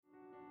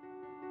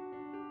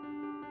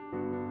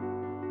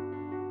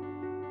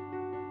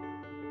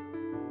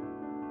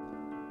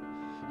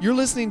You're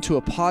listening to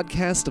a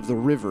podcast of The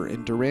River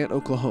in Durant,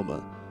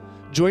 Oklahoma.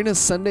 Join us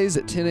Sundays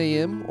at 10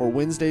 a.m. or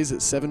Wednesdays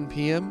at 7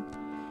 p.m.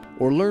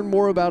 or learn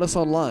more about us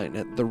online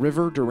at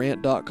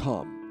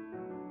theriverdurant.com.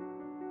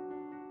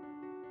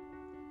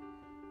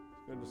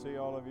 Good to see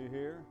all of you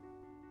here.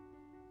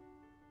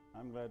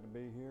 I'm glad to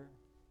be here.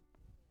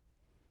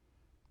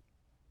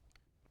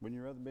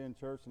 Wouldn't you rather be in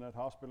church than that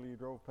hospital you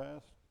drove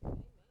past? Or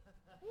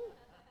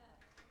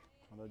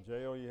that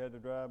jail you had to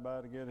drive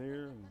by to get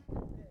here?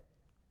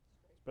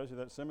 Especially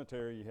that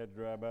cemetery you had to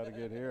drive by to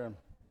get here.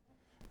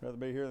 I'd rather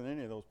be here than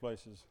any of those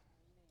places.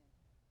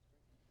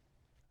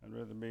 I'd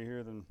rather be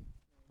here than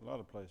a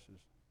lot of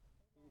places.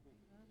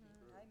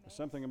 There's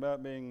something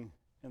about being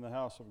in the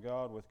house of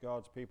God with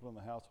God's people in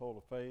the household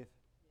of faith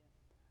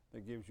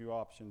that gives you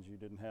options you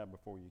didn't have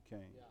before you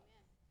came.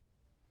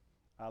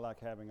 I like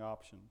having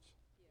options.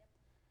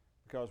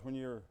 Because when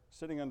you're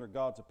sitting under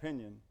God's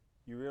opinion,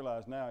 you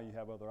realize now you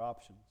have other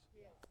options.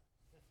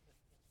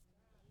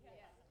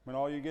 When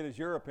all you get is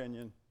your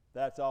opinion,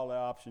 that's all the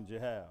options you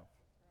have.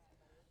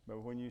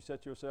 But when you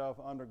set yourself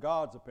under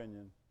God's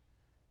opinion,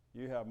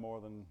 you have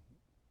more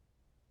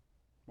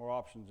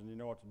options than you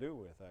know what to do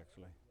with,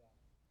 actually.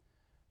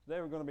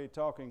 Today we're going to be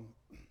talking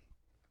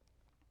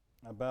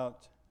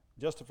about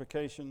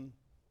justification.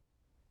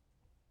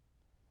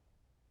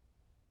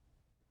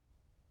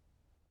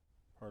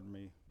 Pardon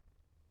me.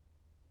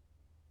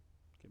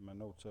 Get my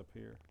notes up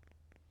here.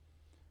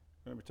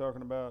 We're going to be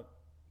talking about,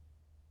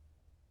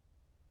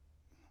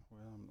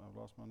 I've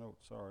lost my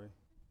notes, sorry.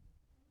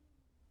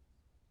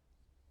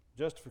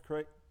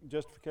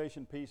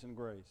 Justification, peace, and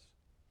grace.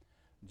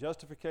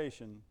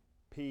 Justification,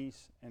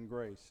 peace, and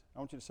grace. I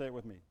want you to say it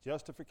with me.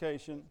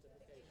 Justification,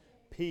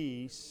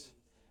 peace,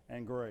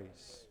 and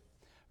grace.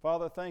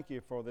 Father, thank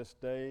you for this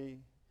day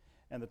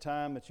and the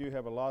time that you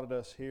have allotted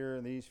us here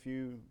in these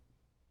few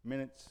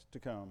minutes to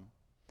come.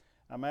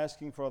 I'm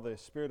asking for the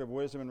spirit of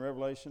wisdom and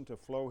revelation to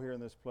flow here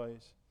in this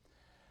place,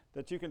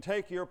 that you can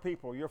take your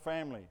people, your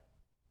family,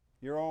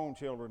 your own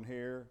children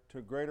here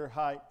to greater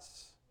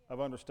heights of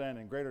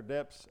understanding, greater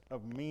depths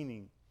of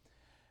meaning,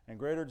 and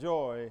greater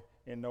joy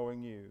in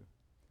knowing you.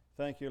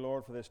 Thank you,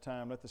 Lord, for this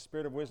time. Let the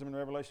spirit of wisdom and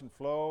revelation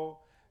flow,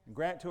 and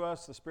grant to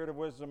us the spirit of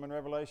wisdom and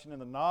revelation in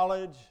the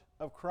knowledge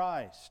of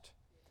Christ.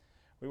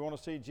 We want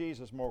to see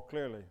Jesus more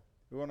clearly.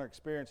 We want to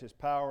experience His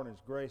power and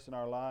His grace in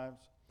our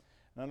lives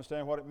and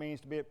understand what it means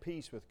to be at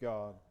peace with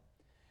God.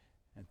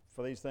 And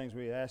for these things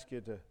we ask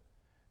you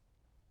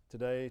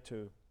today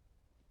to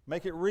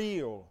make it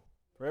real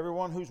for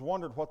everyone who's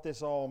wondered what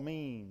this all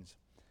means.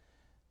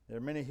 There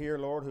are many here,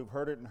 Lord, who've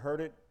heard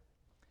it,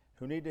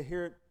 who need to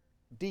hear it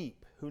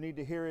deep, who need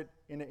to hear it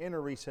in the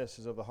inner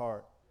recesses of the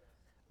heart.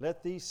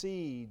 Let these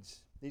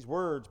seeds, these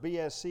words, be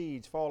as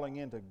seeds falling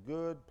into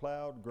good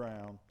plowed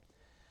ground,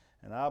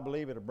 and I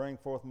believe it'll bring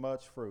forth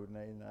much fruit.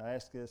 And I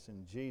ask this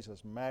in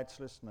Jesus'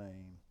 matchless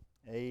name.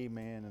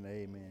 Amen and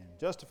amen.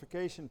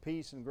 Justification,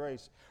 peace, and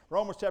grace.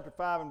 Romans chapter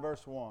 5 and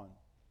verse 1.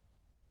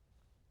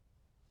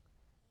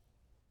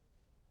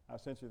 I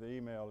sent you the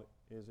email,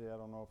 Izzy. I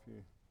don't know if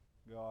you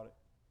got it.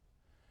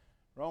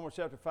 Romans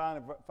chapter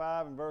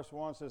 5 and verse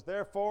 1 says,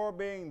 "Therefore,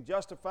 being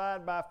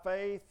justified by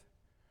faith,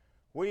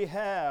 we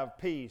have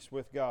peace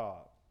with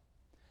God."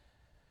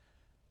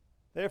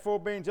 Therefore,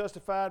 being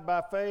justified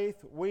by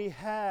faith, we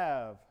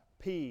have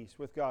peace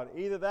with God.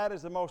 Either that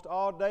is the most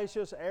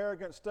audacious,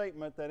 arrogant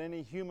statement that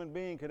any human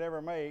being could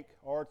ever make,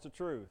 or it's the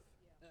truth.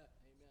 Yeah.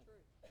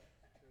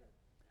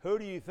 Who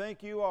do you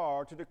think you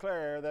are to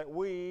declare that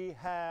we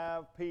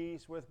have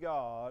peace with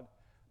God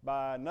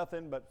by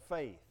nothing but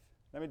faith?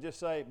 Let me just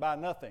say, by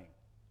nothing,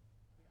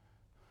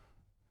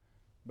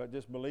 but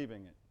just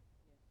believing it.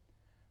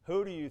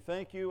 Who do you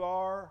think you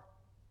are,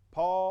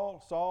 Paul,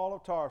 Saul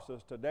of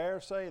Tarsus, to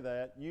dare say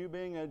that, you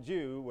being a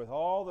Jew, with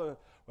all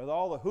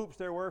the hoops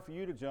there were for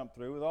you to jump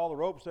through, with all the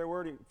ropes there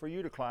were for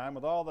you to climb,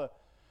 with all the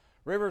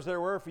rivers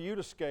there were for you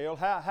to scale,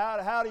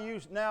 how do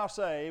you now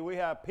say we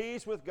have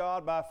peace with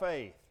God by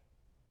faith?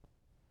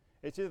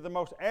 It's either the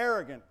most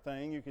arrogant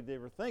thing you could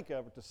ever think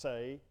of to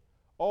say,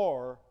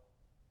 or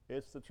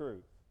it's the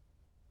truth.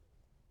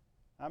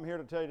 I'm here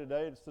to tell you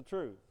today it's the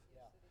truth.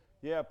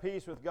 You have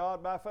peace with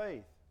God by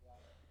faith.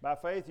 By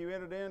faith you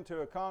entered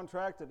into a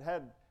contract that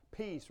had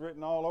peace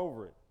written all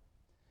over it.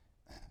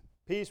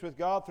 Peace with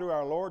God through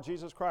our Lord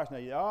Jesus Christ.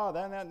 Now,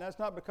 that's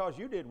not because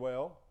you did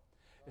well.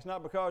 It's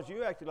not because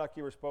you acted like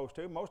you were supposed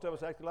to. Most of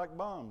us acted like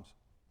bums.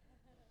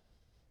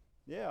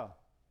 Yeah.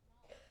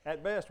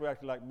 At best we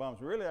acted like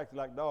bums. We really acted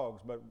like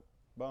dogs, but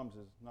bums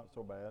is not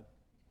so bad.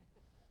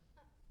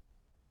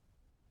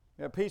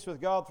 We have peace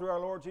with God through our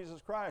Lord Jesus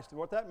Christ. And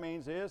what that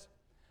means is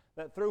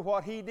that through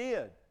what He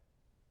did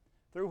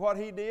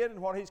and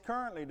what He's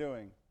currently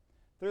doing,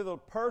 through the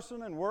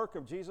person and work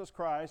of Jesus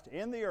Christ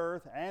in the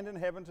earth and in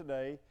heaven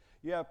today,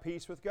 you have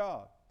peace with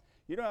God.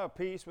 You don't have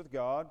peace with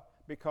God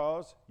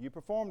because you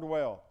performed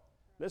well.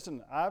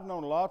 Listen, I've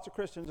known lots of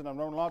Christians and I've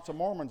known lots of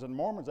Mormons, and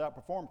Mormons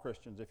outperform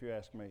Christians, if you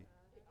ask me.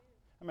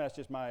 I mean, that's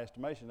just my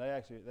estimation. They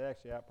actually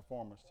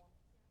outperform us.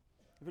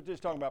 If we're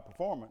just talking about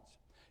performance,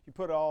 You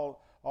put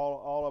all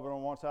of it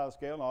on one side of the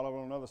scale and all of it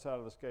on another side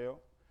of the scale.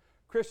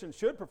 Christians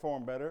should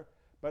perform better,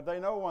 but they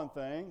know one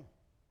thing,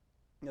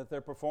 that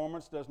their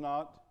performance does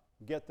not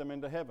get them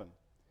into heaven.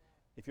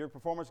 If your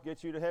performance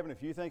gets you to heaven,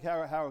 if you think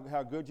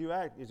how good you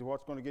act is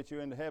what's going to get you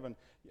into heaven,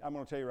 I'm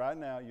going to tell you right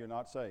now, you're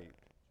not saved.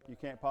 You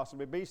can't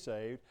possibly be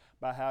saved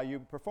by how you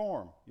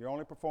perform. Your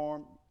only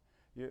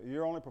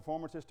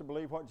performance is to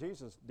believe what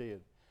Jesus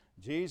did.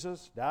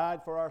 Jesus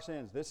died for our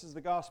sins. This is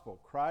the gospel.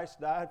 Christ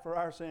died for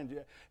our sins.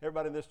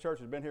 Everybody in this church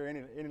has been here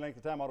any length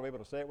of time ought to be able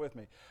to say it with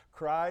me.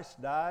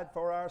 Christ died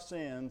for our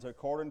sins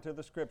according to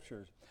the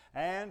Scriptures.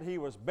 And He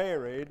was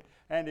buried,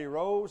 and He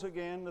rose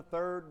again the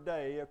third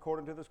day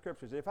according to the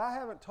Scriptures. If I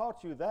haven't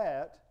taught you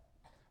that,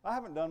 I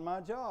haven't done my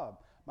job.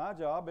 My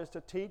job is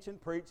to teach and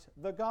preach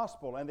the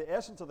gospel. And the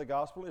essence of the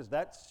gospel is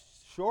that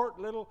short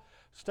little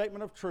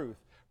statement of truth.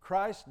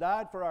 Christ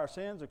died for our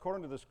sins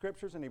according to the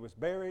Scriptures, and He was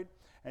buried,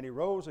 and He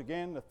rose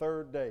again the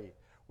third day.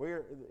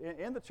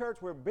 In the church,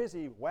 we're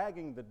busy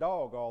wagging the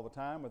dog all the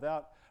time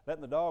without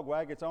letting the dog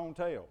wag its own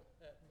tail.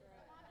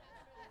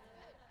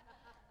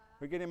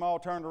 We get him all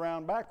turned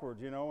around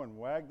backwards, and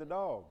wag the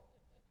dog.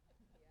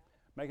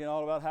 Making it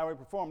all about how we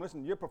perform.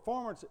 Listen, your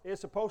performance is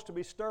supposed to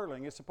be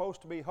sterling. It's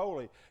supposed to be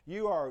holy.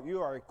 You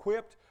are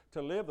equipped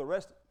to live the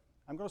rest.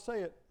 I'm going to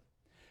say it.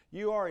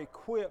 You are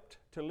equipped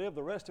to live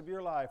the rest of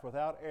your life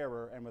without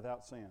error and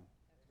without sin.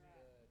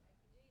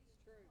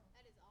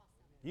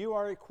 You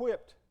are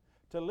equipped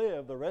to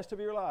live the rest of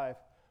your life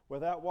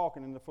without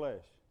walking in the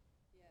flesh.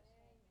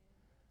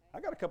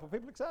 I got a couple of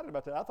people excited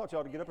about that. I thought you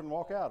ought to get up and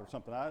walk out or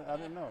something. I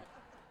didn't know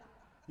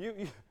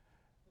it.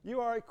 You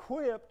are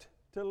equipped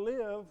to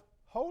live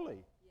holy.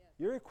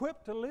 You're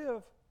equipped to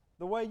live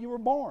the way you were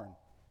born.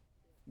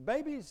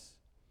 Babies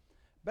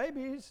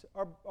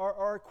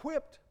are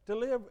equipped to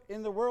live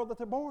in the world that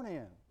they're born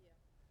in,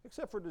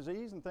 except for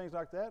disease and things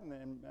like that,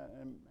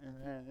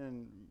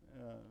 and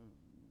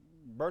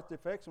birth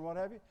defects and what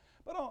have you.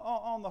 But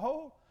on the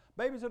whole,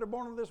 babies that are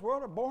born into this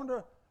world are born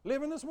to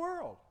live in this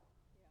world.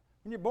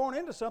 When you're born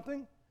into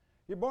something,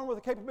 you're born with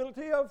the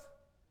capability of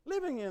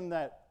living in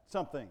that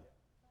something.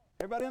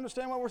 Everybody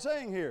understand what we're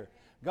saying here?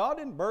 God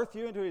didn't birth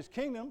you into His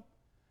kingdom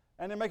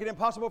and then make it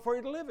impossible for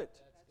you to live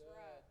it.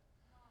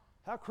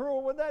 How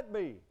cruel would that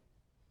be?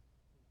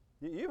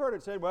 You've heard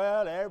it said,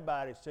 well,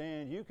 everybody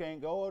sins. You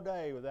can't go a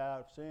day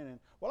without sinning.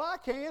 Well, I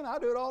can. I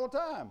do it all the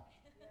time.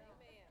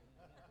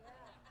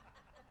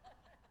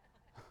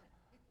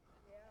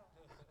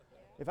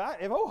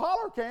 If old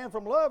Holler can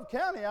from Love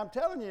County, I'm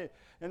telling you,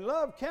 in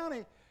Love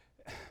County,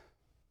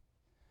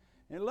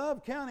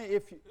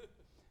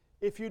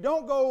 if you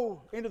don't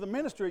go into the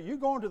ministry, you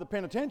go into the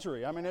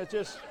penitentiary. I mean, it's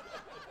just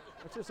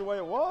the way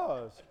it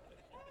was.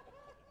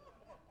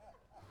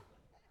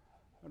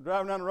 I'm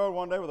driving down the road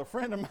one day with a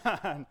friend of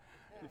mine.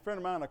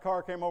 A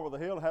car came over the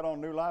hill and had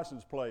on new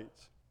license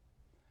plates.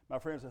 My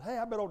friend said, hey,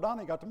 I bet old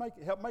Donnie got to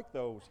help make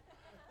those.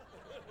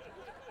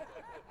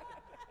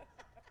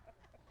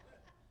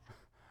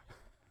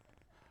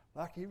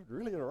 Like he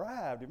really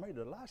arrived. He made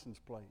the license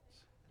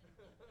plates.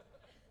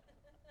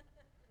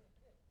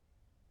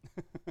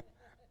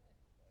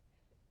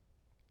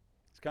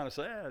 It's kind of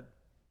sad,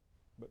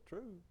 but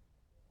true.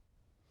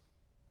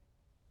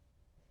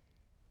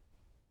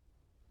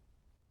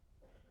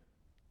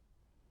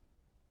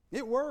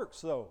 It works,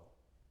 though.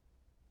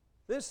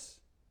 This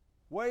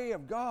way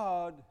of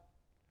God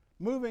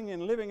moving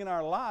and living in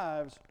our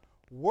lives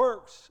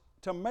works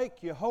to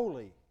make you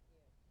holy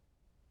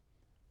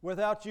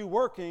without you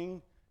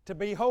working to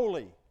be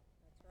holy.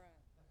 That's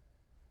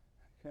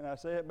right. Can I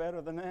say it better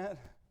than that?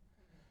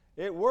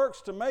 It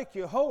works to make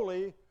you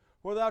holy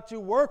without you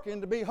working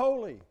to be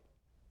holy.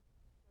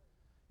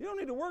 You don't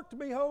need to work to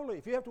be holy.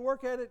 If you have to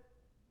work at it,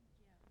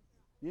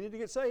 you need to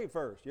get saved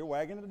first. You're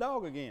wagging the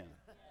dog again.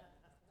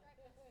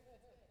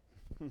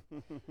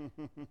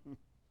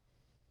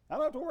 I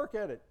don't have to work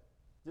at it.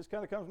 It just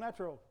kind of comes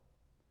natural.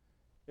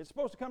 It's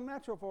supposed to come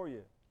natural for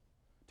you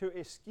to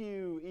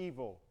eschew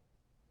evil.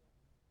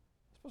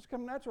 It's supposed to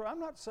come natural. I'm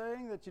not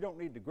saying that you don't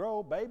need to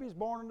grow. Babies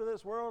born into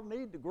this world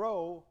need to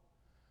grow.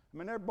 I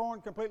mean, they're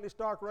born completely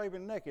stark,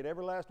 raving naked,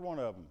 every last one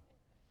of them.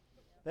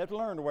 They have to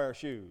learn to wear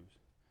shoes.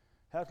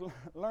 Have to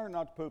learn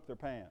not to poop their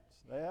pants.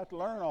 They have to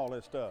learn all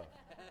this stuff.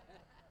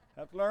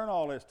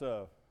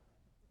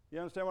 You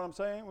understand what I'm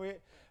saying?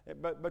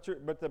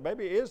 But the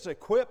baby is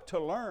equipped to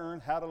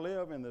learn how to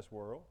live in this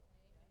world.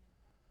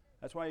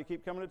 That's why you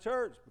keep coming to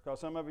church, because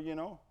some of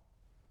you,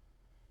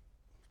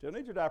 still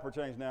need your diaper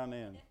changed now and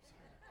then.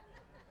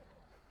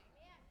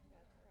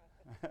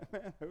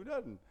 Man, who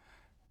doesn't?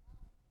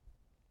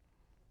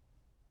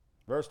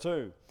 Verse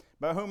 2,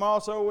 by whom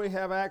also we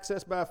have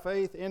access by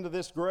faith into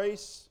this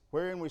grace,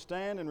 wherein we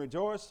stand and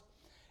rejoice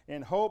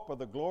in hope of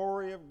the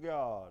glory of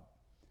God.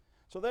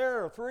 So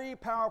there are three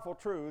powerful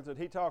truths that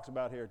he talks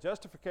about here: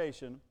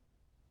 justification,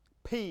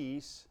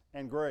 peace,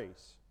 and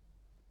grace.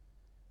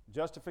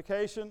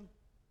 Justification,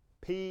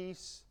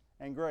 peace,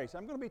 and grace.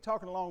 I'm going to be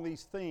talking along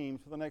these themes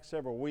for the next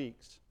several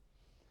weeks.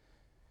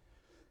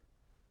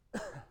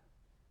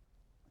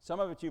 Some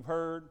of it you've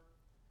heard,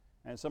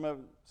 And some of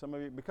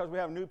you, because we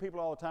have new people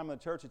all the time in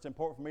the church, it's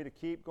important for me to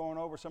keep going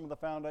over some of the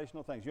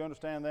foundational things. You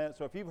understand that?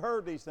 So if you've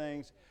heard these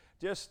things,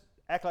 just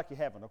act like you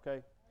haven't,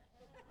 okay?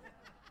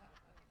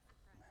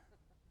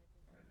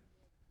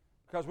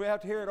 Because we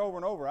have to hear it over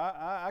and over.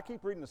 I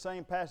keep reading the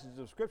same passages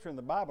of Scripture in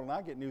the Bible, and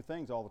I get new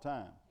things all the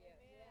time.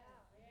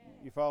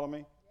 You follow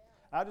me?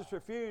 I just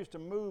refuse to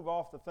move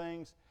off the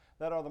things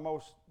that are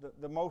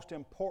the most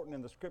important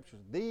in the Scriptures.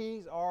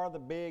 These are the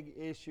big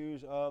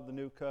issues of the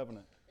new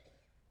covenant.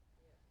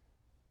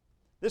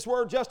 This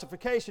word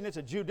justification, it's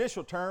a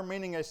judicial term,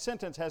 meaning a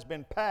sentence has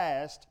been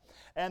passed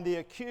and the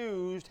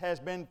accused has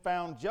been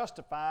found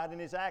justified in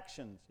his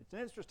actions. It's an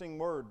interesting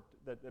word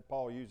that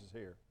Paul uses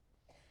here.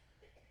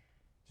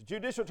 It's a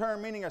judicial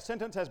term, meaning a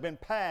sentence has been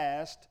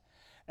passed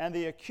and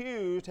the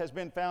accused has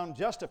been found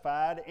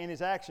justified in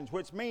his actions,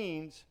 which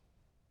means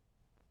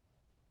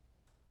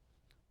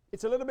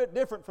it's a little bit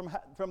different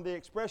from the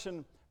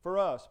expression for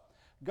us.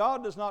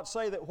 God does not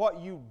say that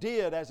what you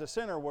did as a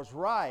sinner was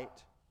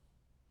right.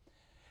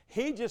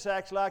 He just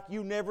acts like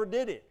you never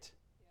did it.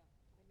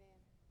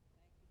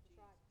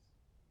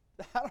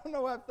 Yeah. I don't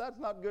know if that's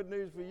not good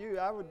news for you.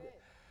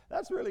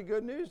 That's really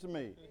good news to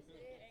me.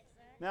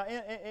 Now,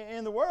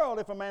 in the world,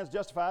 if a man's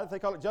justified, they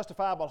call it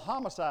justifiable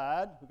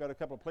homicide. We've got a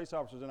couple of police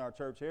officers in our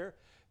church here.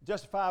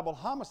 Justifiable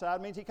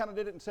homicide means he kind of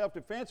did it in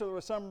self-defense, or there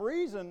was some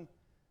reason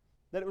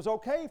that it was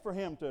okay for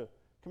him to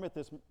commit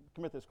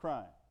this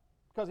crime.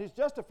 Because he's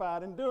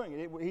justified in doing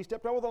it. He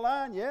stepped over the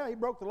line, yeah, he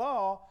broke the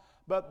law,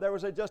 but there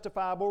was a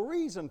justifiable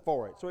reason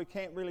for it. So he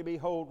can't really be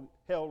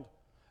held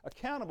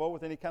accountable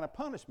with any kind of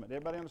punishment.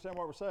 Everybody understand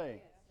what we're saying?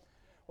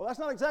 Well, that's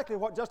not exactly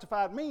what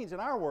justified means in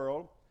our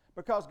world,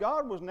 because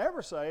God would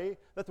never say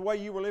that the way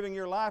you were living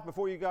your life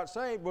before you got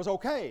saved was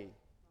okay,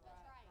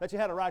 that you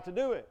had a right to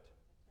do it.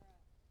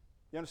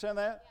 You understand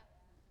that?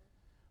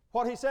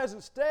 What he says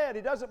instead,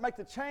 he doesn't make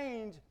a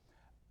change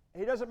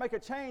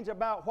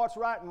about what's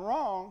right and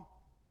wrong,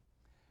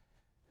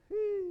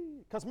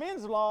 because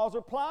men's laws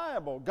are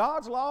pliable.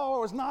 God's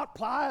law is not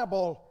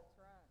pliable.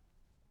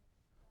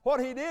 What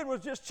he did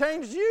was just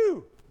change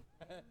you.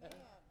 That's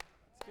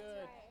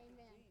good.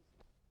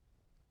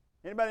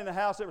 Anybody in the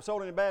house ever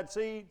sold any bad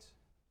seeds?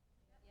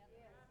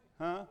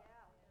 Huh?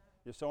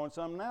 You're sowing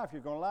something now if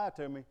you're going to lie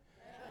to me.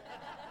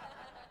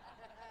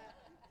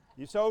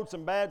 You sowed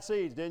some bad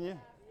seeds, didn't you?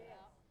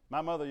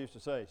 My mother used to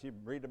say, she'd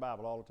read the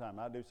Bible all the time.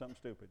 I'd do something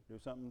stupid, do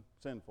something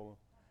sinful.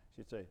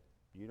 She'd say,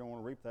 you don't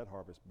want to reap that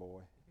harvest,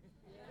 boy.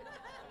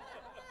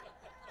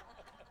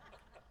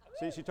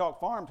 See, she talked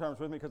farm terms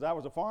with me because I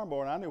was a farm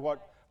boy and I knew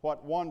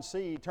what one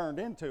seed turned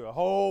into, a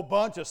whole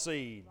bunch of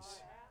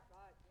seeds.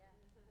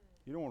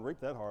 You don't want to reap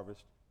that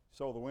harvest.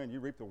 Sow the wind, you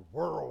reap the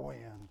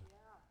whirlwind.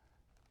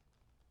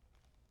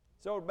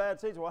 Sowed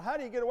bad seeds. Well, how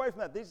do you get away from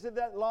that? They said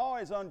that law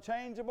is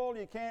unchangeable.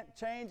 You can't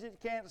change it.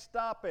 You can't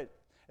stop it.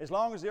 As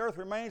long as the earth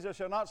remains, there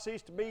shall not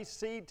cease to be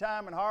seed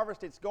time and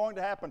harvest. It's going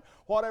to happen.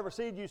 Whatever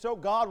seed you sow,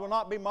 God will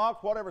not be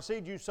mocked. Whatever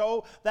seed you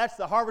sow, that's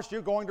the harvest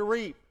you're going to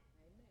reap.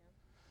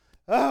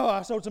 Oh,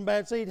 I sowed some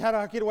bad seed. How do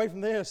I get away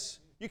from this?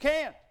 You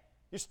can't.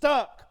 You're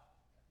stuck.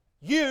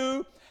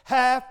 You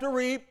have to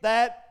reap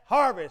that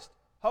harvest.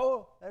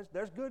 Oh,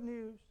 there's good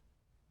news.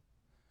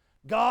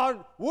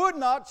 God would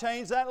not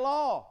change that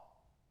law.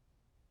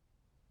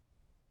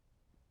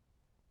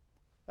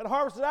 That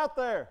harvest is out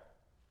there.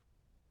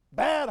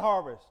 Bad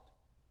harvest.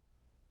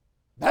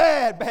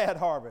 Bad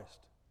harvest.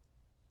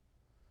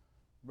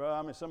 Bro,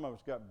 I mean, some of us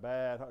got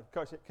bad.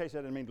 In case I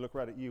didn't mean to look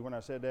right at you when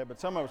I said that, but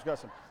some of us got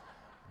some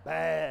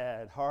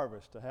bad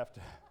harvest to have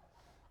to.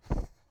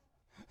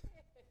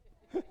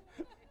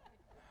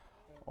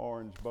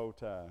 Orange bow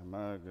tie.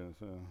 My goodness.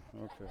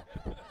 Okay.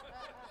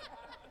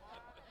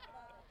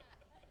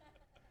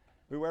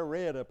 We wear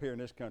red up here in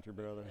this country,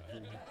 brother.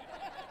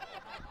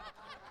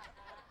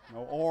 No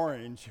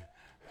orange.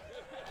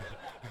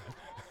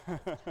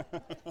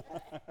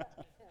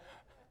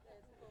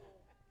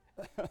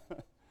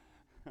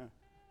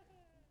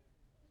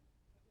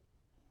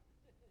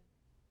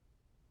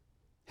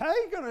 How are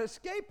you going to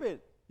escape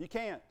it? You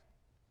can't.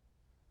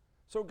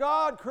 So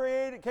God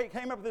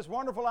came up with this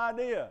wonderful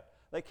idea.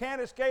 They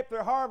can't escape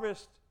their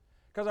harvest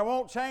because I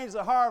won't change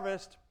the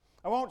harvest.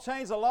 I won't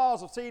change the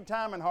laws of seed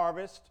time and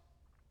harvest.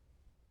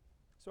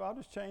 So I'll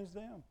just change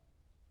them.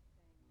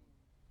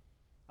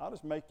 I'll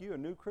just make you a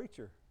new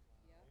creature.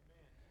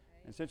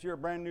 And since you're a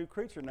brand new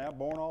creature now,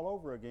 born all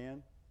over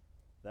again,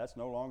 that's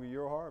no longer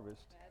your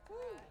harvest.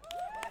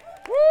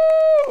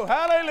 Woo!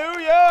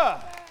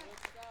 Hallelujah!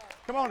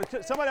 Come on,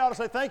 somebody ought to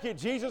say thank you,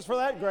 Jesus, for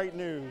that great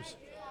news.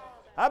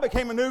 I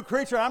became a new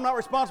creature. I'm not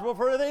responsible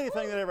for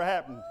anything that ever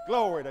happened.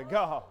 Glory to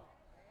God.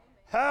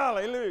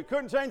 Hallelujah.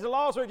 Couldn't change the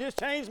law, so it just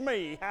changed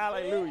me.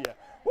 Hallelujah.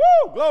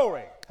 Woo!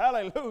 Glory.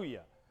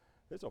 Hallelujah.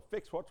 This will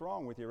fix what's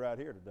wrong with you right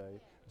here today.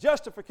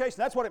 Justification.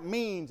 That's what it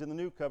means in the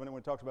new covenant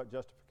when it talks about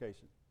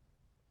justification.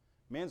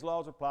 Men's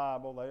laws are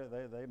pliable.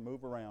 They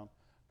move around.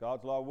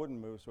 God's law wouldn't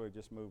move, so he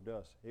just moved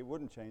us. It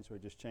wouldn't change, so he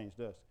just changed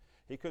us.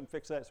 He couldn't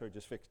fix that, so he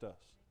just fixed us.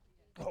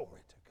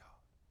 Glory to God.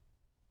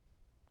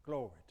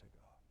 Glory to God.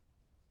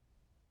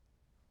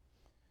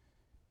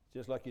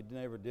 just like you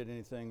never did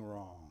anything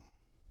wrong.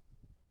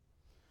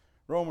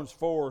 Romans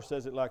 4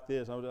 says it like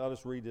this. I'll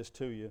just read this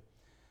to you.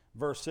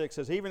 Verse 6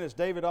 says, even as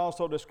David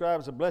also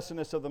describes the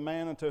blessedness of the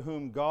man unto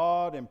whom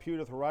God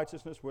imputeth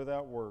righteousness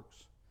without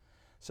works,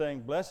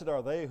 saying, blessed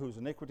are they whose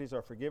iniquities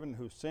are forgiven,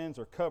 whose sins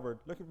are covered.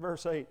 Look at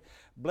verse 8.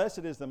 Blessed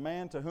is the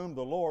man to whom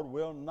the Lord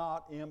will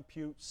not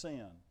impute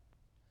sin.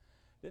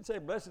 It didn't say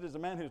blessed is the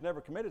man who's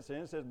never committed sin.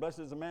 It says blessed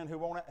is the man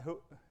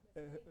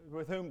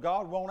with whom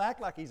God won't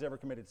act like he's ever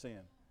committed sin.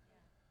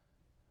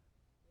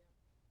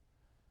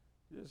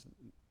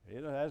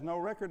 It has no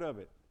record of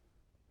it.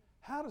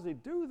 How does he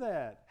do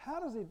that? How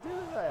does he do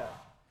that?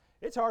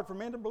 It's hard for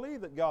men to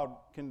believe that God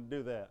can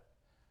do that.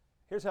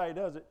 Here's how he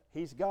does it.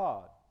 He's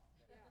God.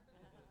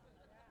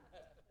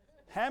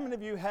 How many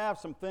of you have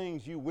some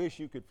things you wish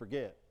you could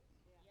forget?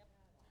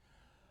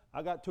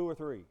 I got 2 or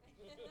 3.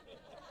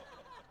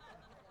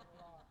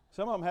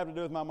 Some of them have to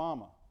do with my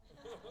mama.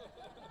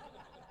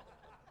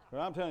 But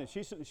I'm telling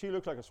you, she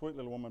looks like a sweet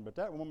little woman, but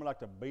that woman liked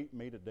to beat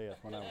me to death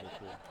when I was a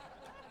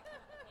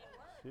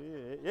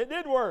kid. It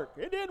did work.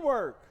 It did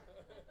work.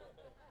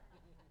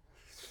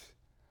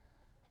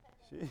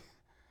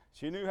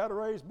 She knew how to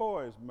raise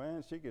boys,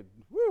 man. She could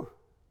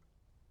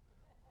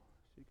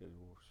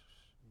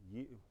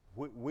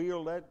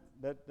wield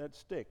that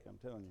stick, I'm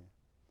telling you.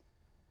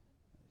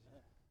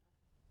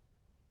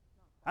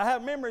 I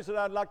have memories that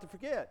I'd like to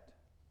forget.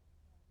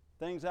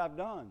 Things I've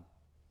done,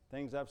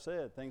 things I've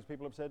said, things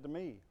people have said to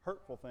me,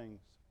 hurtful things.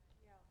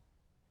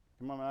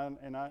 Come on,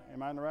 am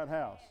I in the right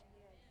house?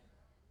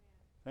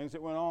 Things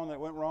that went on that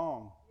went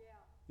wrong.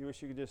 You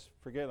wish you could just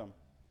forget them.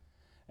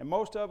 And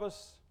most of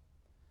us,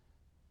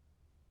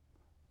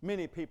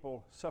 many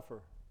people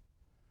suffer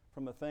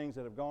from the things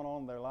that have gone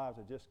on in their lives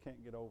they just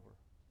can't get over.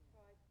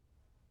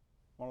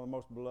 One of the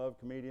most beloved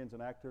comedians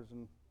and actors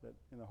in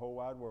the whole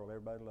wide world,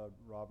 everybody loved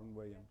Robin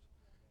Williams.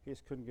 He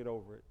just couldn't get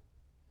over it.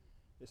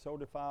 It so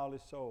defiled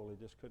his soul, he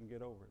just couldn't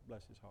get over it.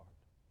 Bless his heart.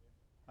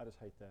 I just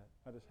hate that.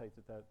 I just hate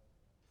that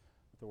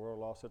the world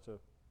lost such a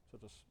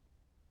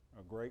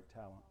great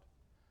talent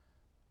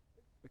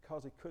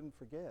because he couldn't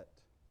forget.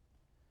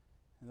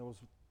 And those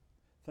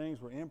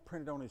things were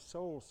imprinted on his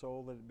soul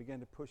that it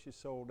began to push his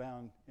soul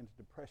down into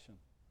depression.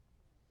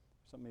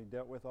 Something he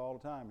dealt with all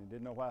the time. He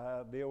didn't know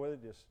how to deal with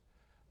it, just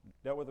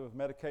dealt with it with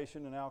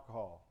medication and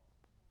alcohol.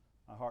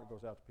 My heart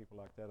goes out to people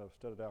like that. I've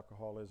studied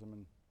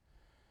alcoholism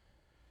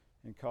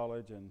in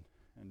college and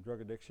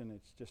drug addiction.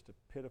 It's just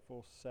a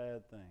pitiful,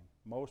 sad thing.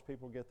 Most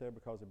people get there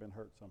because they've been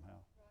hurt somehow.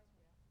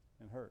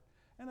 Been hurt.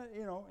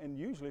 And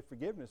usually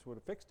forgiveness would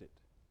have fixed it.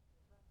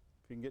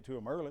 If you can get to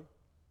them early.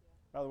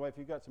 By the way, if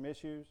you've got some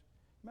issues,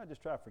 you might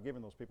just try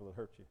forgiving those people that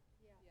hurt you.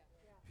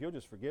 If you'll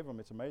just forgive them,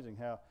 it's amazing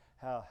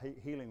how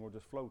healing will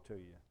just flow to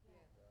you.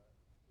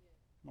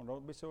 Come on,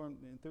 don't be so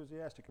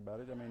enthusiastic about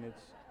it. I mean, if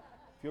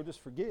you'll just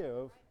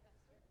forgive,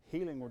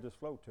 healing will just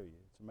flow to you.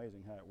 It's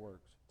amazing how it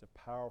works. It's a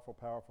powerful,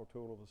 powerful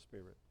tool of the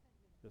Spirit,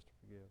 just to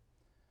forgive.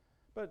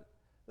 But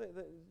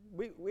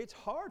it's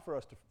hard for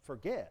us to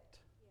forget.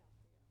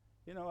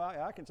 You know,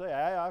 I can say,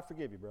 I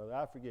forgive you, brother.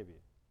 I forgive you.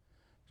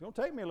 It's going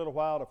to take me a little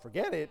while to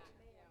forget it.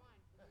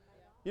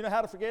 You know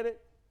how to forget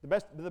it?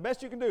 The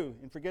best you can do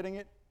in forgetting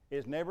it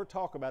is never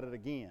talk about it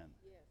again.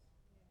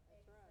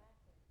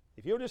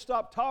 If you'll just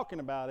stop talking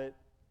about it,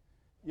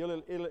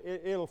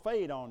 it'll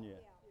fade on you.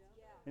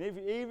 And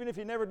even if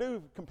you never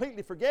do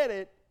completely forget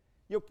it,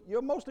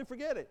 you'll mostly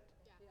forget it.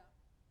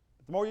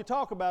 But the more you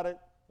talk about it,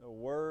 the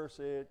worse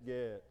it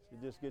gets.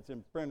 It just gets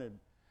imprinted.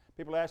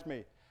 People ask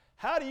me,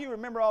 how do you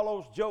remember all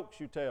those jokes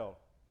you tell?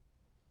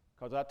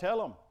 Because I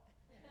tell them.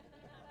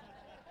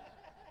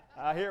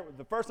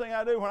 The first thing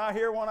I do when I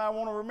hear one I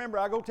want to remember,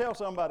 I go tell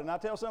somebody, and I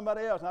tell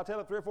somebody else, and I tell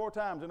it 3 or 4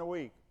 times in a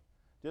week,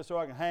 just so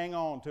I can hang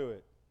on to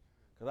it.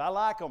 Because I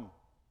like them.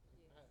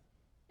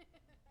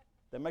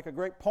 They make a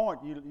great point.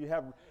 You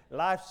have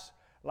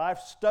life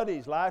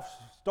studies, life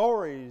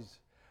stories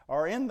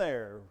are in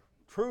there,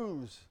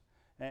 truths,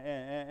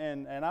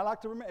 and I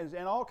like to remember,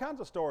 and all kinds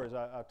of stories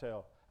I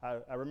tell.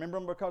 I remember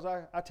them because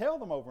I tell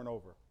them over and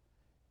over.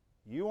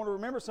 You want to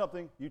remember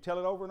something, you tell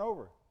it over and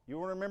over. You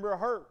want to remember a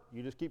hurt,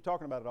 you just keep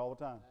talking about it all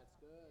the time. That's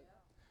good.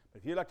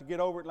 But if you like to get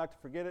over it and like to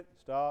forget it,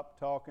 stop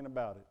talking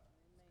about it.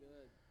 That's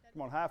good.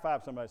 Come on, high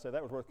five somebody. Say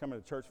that was worth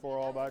coming to church for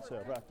all by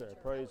itself, right there.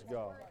 Praise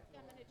God.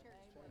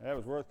 That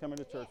was worth coming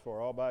to church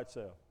for all by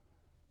itself.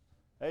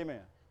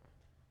 Amen.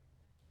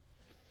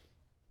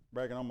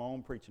 Bragging on my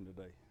own preaching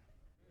today.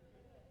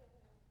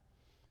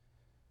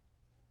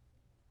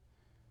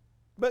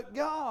 But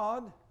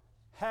God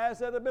has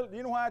that ability.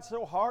 You know why it's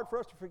so hard for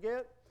us to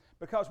forget?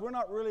 Because we're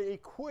not really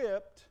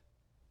equipped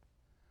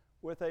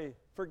with a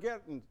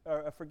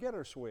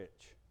forgetter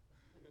switch.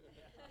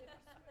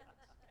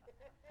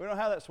 We don't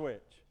have that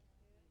switch.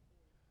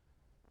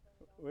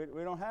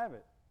 We don't have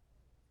it.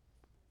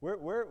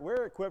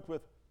 We're equipped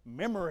with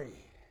memory.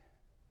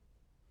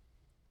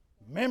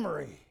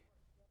 Memory.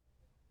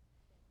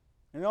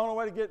 And the only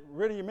way to get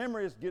rid of your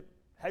memory is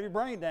have your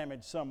brain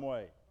damaged some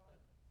way.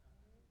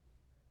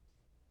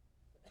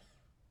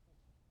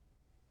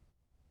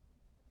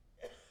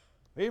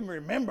 Even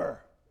remember.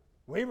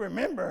 We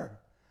remember.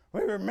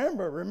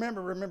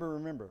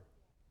 Remember.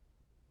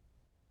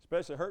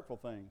 Especially hurtful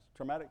things,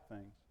 traumatic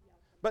things.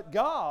 But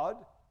God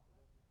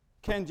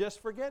can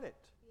just forget it.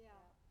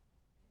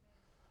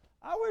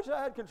 I wish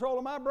I had control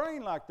of my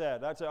brain like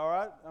that. I'd say, all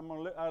right, I'm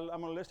going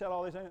to list out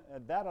all these things.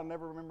 And that I'll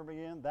never remember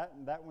again. That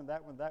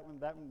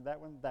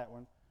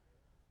one.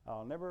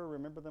 I'll never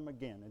remember them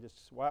again. And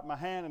just wipe my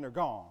hand and they're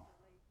gone.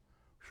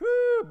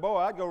 Whew, boy,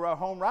 I'd go right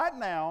home right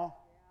now,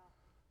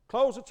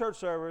 close the church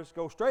service,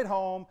 go straight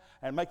home,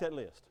 and make that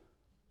list.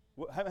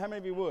 How many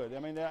of you would? I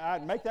mean,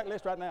 I'd make that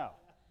list right now.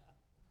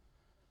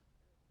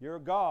 You're a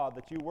God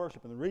that you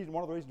worship. And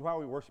one of the reasons why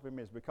we worship Him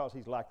is because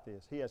He's like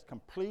this. He has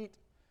complete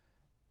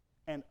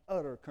and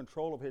utter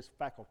control of His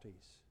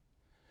faculties.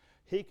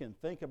 He can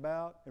think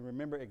about and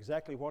remember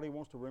exactly what He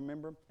wants to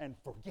remember and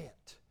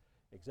forget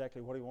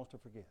exactly what He wants to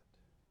forget.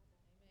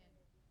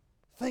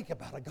 Think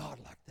about a God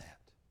like that.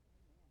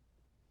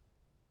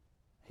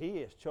 He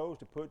has chose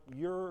to put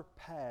your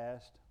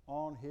past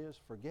on His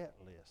forget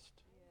list.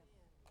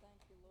 Thank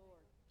you, Lord.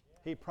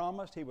 He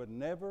promised He would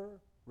never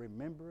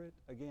remember it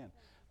again.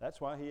 That's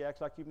why He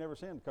acts like you've never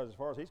sinned, because as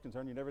far as He's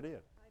concerned, you never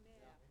did.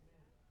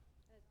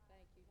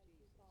 Thank you,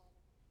 Jesus.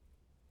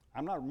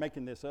 I'm not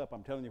making this up.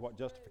 I'm telling you what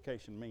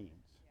justification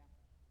means.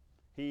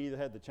 He either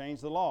had to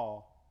change the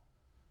law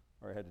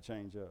or He had to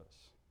change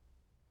us.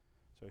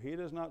 So He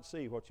does not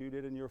see what you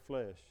did in your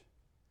flesh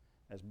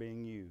as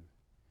being you.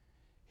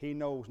 He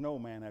knows no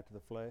man after the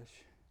flesh.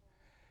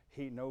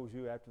 He knows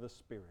you after the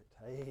Spirit.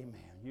 Amen.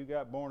 You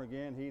got born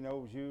again. He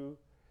knows you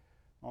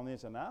on the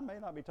inside. Now, I may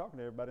not be talking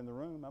to everybody in the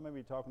room. I may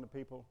be talking to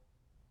people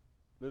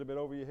a little bit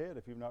over your head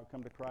if you've not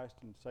come to Christ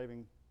and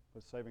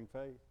with saving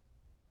faith.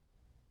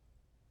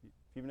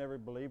 If you've never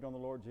believed on the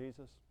Lord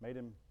Jesus, made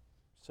Him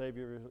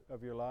Savior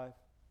of your life,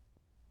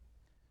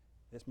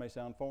 this may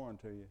sound foreign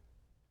to you.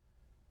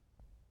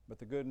 But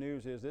the good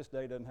news is this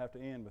day doesn't have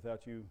to end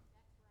without you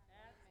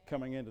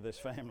coming into this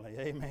family.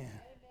 Amen.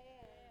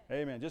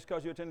 Amen. Just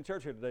because you attend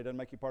church here today doesn't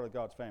make you part of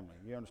God's family.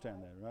 You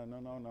understand that, right?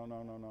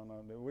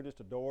 No. We're just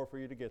a door for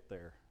you to get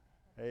there.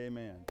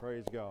 Amen.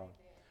 Praise God.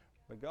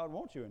 But God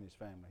wants you in His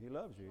family. He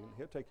loves you.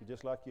 He'll take you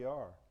just like you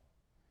are.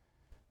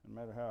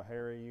 No matter how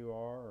hairy you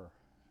are, or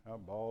how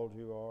bald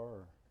you are,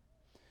 or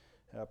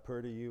how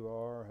pretty you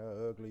are,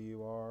 how ugly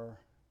you are,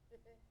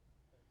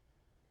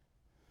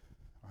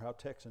 or how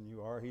Texan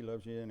you are, He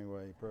loves you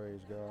anyway.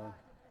 Praise God.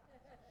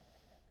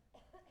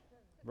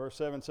 Verse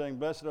 7 saying,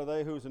 blessed are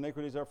they whose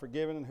iniquities are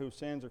forgiven and whose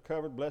sins are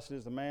covered. Blessed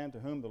is the man to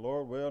whom the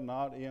Lord will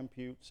not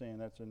impute sin.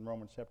 That's in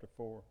Romans chapter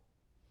 4.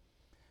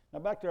 Now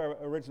back to our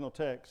original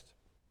text.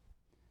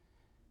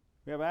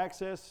 We have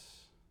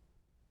access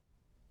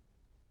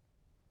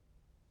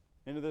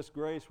into this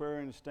grace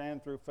wherein to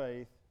stand through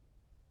faith.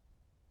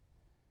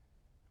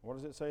 What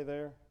does it say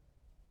there?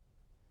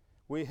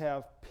 We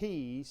have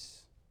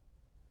peace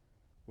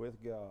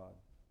with God.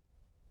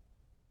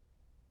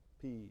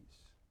 Peace.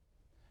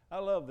 I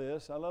love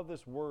this. I love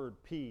this word,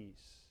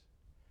 peace.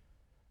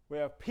 We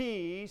have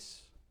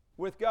peace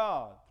with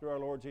God through our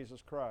Lord Jesus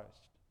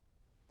Christ.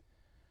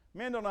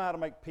 Men don't know how to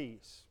make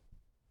peace.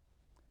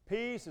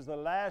 Peace is the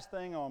last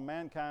thing on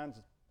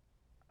mankind's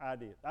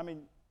idea. I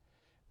mean,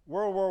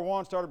 World War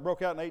I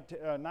broke out in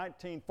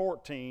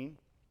 1914.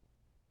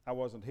 I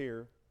wasn't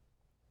here.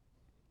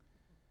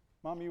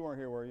 Mom, you weren't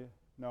here, were you?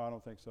 No, I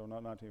don't think so.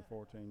 Not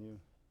 1914.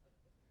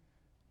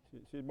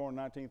 She was born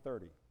in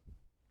 1930.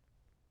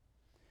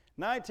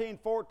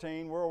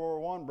 1914, World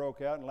War I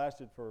broke out and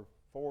lasted for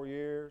 4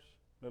 years,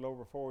 a little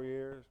over 4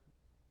 years.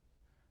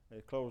 They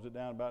closed it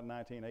down about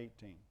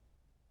 1918.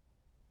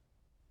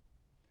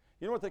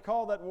 You know what they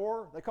called that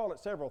war? They called it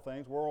several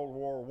things. World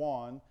War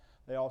I.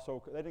 They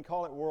didn't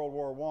call it World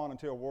War I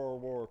until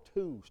World War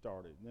II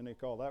started. Then they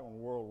called that one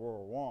World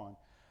War I.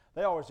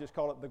 They always just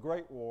call it the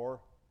Great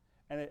War,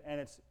 and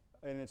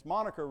its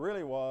moniker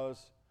really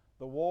was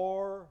the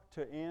war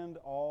to end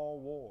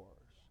all wars.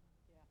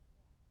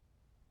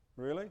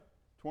 Really?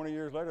 20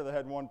 years later, they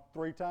had one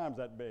 3 times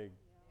that big.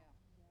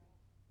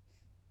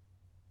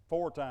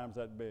 4 times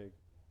that big.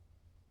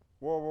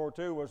 World War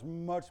II was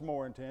much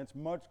more intense,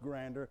 much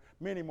grander,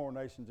 many more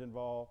nations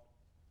involved.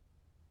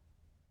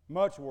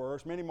 Much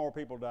worse, many more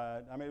people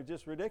died. I mean, it was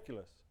just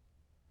ridiculous.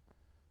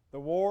 The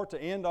war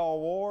to end all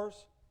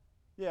wars?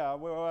 Yeah,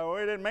 well,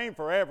 it didn't mean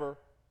forever.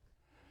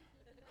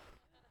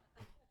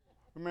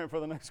 It meant for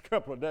the next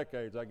couple of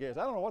decades, I guess.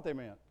 I don't know what they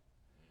meant.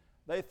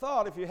 They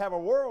thought if you have a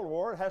world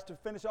war, it has to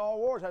finish all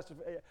wars, it has to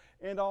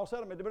end all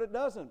settlement, but it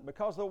doesn't,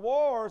 because the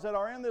wars that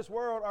are in this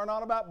world are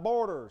not about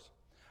borders,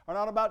 are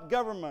not about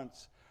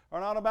governments,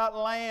 are not about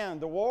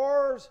land. The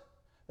wars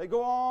that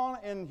go on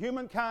in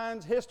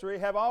humankind's history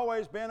have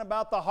always been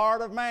about the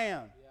heart of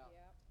man.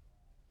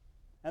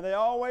 And they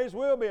always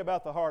will be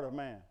about the heart of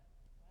man.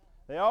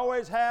 They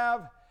always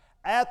have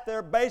at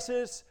their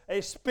basis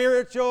a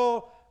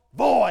spiritual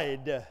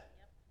void.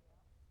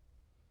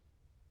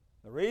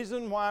 The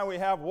reason why we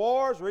have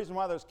wars, the reason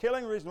why there's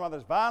killing, the reason why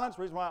there's violence,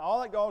 the reason why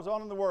all that goes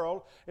on in the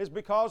world is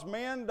because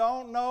men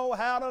don't know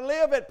how to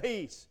live at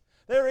peace.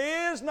 There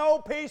is no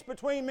peace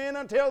between men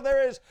until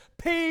there is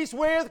peace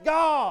with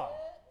God.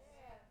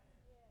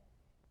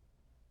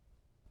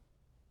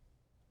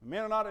 When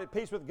men are not at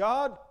peace with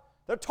God,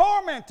 they're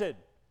tormented.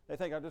 They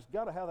think, I just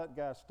got to have that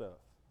guy's stuff.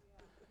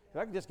 If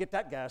I can just get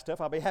that guy's stuff,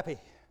 I'll be happy.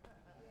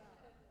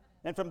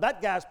 And from that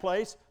guy's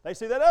place, they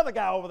see that other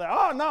guy over there.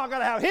 Oh, no, I got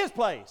to have his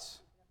place.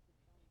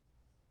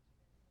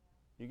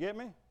 You get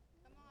me? Come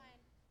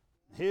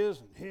on.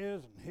 His and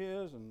his and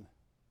his, and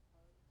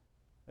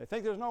they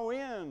think there's no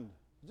end.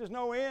 There's just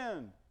no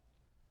end.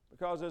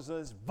 Because there's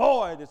this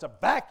void, it's a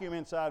vacuum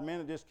inside men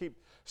that just keep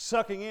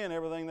sucking in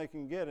everything they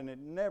can get, and it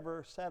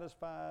never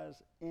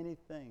satisfies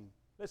anything.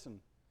 Listen,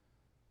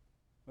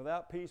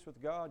 without peace with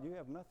God, you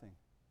have nothing.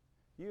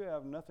 You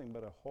have nothing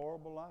but a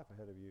horrible life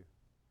ahead of you.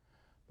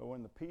 But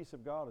when the peace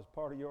of God is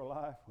part of your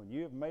life, when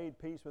you have made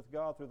peace with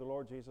God through the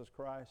Lord Jesus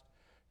Christ,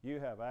 you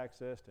have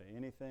access to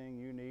anything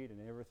you need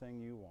and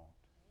everything you want.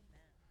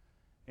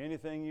 Amen.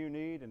 Anything you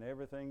need and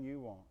everything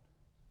you want.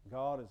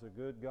 God is a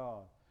good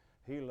God.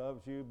 He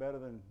loves you better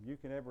than you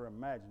can ever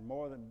imagine,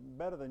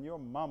 better than your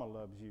mama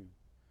loves you.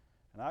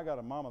 And I got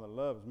a mama that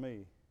loves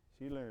me.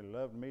 She literally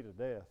loved me to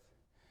death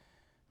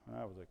when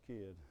I was a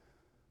kid.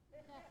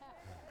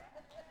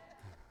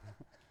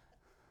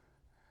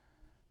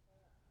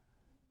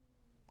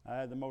 I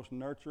had the most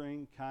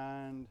nurturing,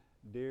 kind,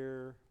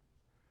 dear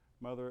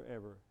mother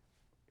ever.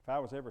 If I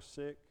was ever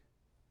sick,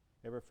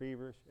 ever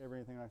feverish, ever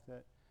anything like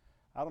that,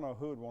 I don't know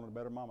who had wanted a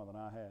better mama than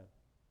I had.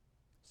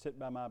 Sit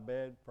by my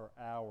bed for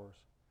hours,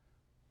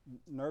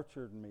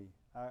 nurtured me.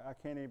 I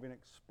can't even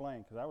explain,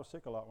 because I was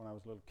sick a lot when I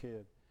was a little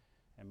kid.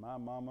 And my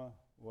mama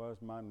was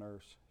my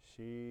nurse.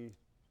 She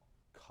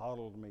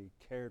coddled me,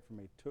 cared for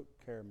me, took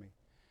care of me.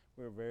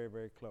 We were very,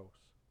 very close.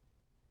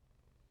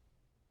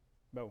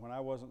 But when I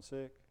wasn't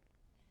sick,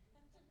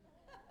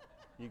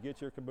 you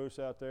get your caboose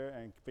out there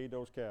and feed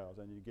those cows,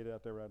 and you get it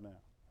out there right now.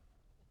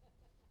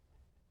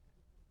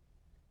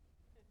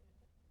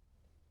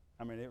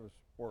 I mean, it was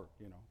work,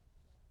 you know.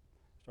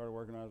 Started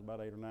working when I was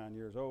about 8 or 9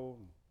 years old,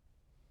 and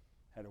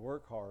had to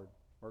work hard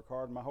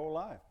my whole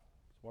life.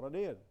 That's what I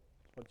did.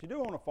 What you do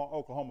on an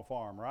Oklahoma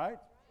farm, right?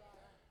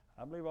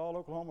 I believe all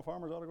Oklahoma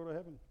farmers ought to go to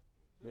heaven.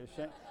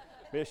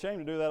 Be ashamed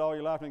to do that all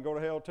your life and go to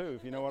hell too,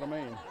 if you know what I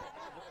mean.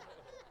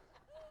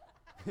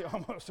 It's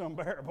almost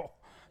unbearable.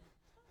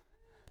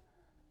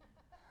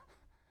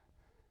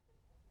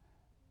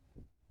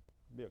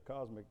 Be a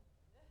cosmic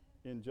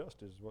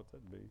injustice is what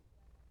that'd be.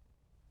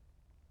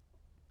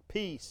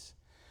 Peace.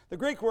 The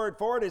Greek word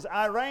for it is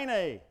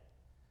eirene,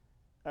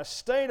 a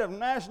state of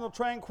national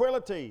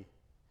tranquility,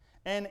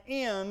 an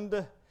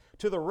end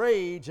to the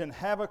rage and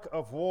havoc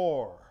of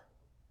war.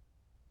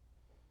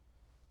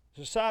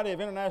 The Society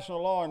of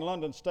International Law in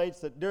London states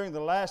that during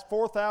the last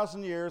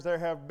 4,000 years there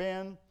have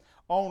been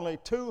only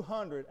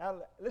 200,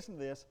 listen to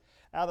this,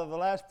 out of the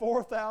last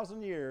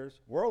 4,000 years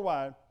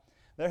worldwide,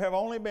 there have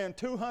only been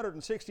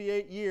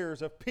 268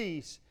 years of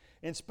peace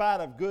in spite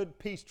of good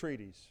peace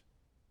treaties.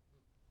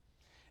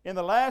 In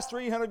the last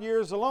 300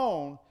 years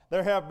alone,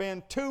 there have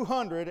been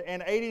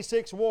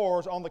 286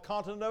 wars on the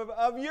continent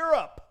of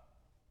Europe.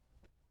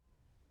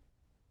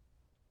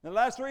 In the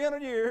last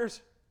 300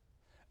 years,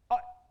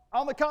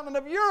 on the continent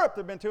of Europe,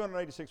 there have been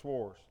 286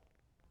 wars.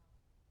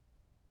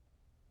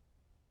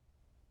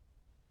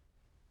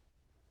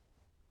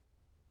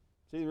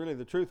 See, really,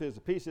 the truth is,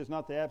 the peace is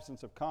not the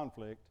absence of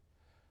conflict.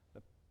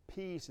 The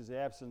peace is the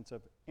absence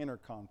of inner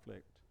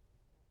conflict.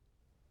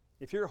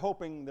 If you're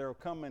hoping there will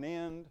come an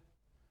end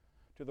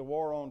to the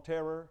war on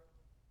terror,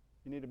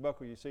 you need to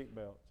buckle your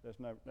seatbelts.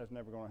 That's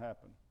never going to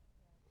happen.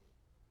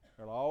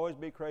 There'll always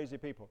be crazy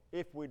people.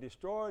 If we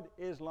destroyed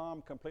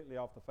Islam completely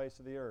off the face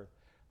of the earth,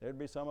 there'd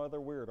be some other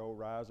weirdo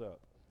rise up.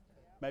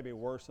 Maybe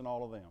worse than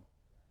all of them.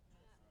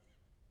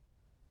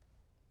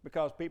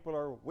 Because people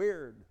are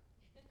weird.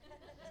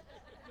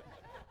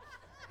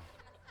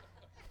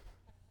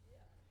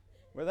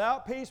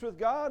 Without peace with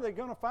God, they're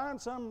going to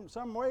find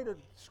some way to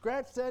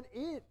scratch that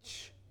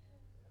itch.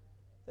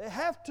 They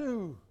have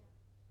to.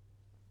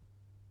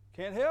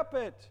 Can't help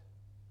it.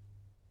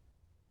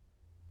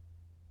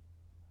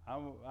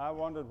 I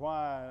wondered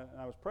why,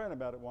 I was praying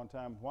about it one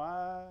time,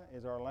 why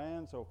is our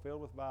land so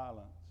filled with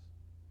violence?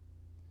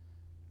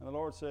 And the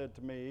Lord said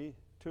to me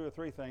 2 or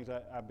 3 things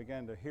I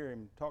began to hear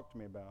Him talk to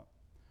me about.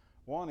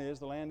 One is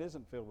the land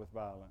isn't filled with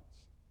violence.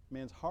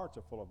 Men's hearts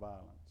are full of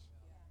violence.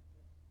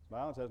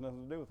 Violence has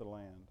nothing to do with the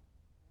land.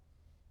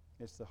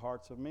 It's the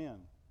hearts of men.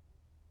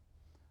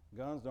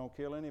 Guns don't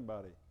kill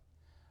anybody.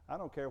 I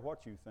don't care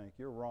what you think.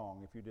 You're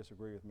wrong if you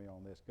disagree with me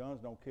on this.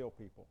 Guns don't kill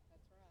people.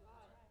 That's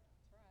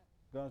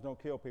right. Guns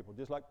don't kill people,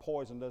 just like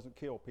poison doesn't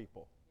kill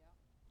people. Yeah.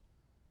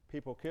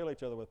 People kill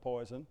each other with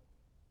poison.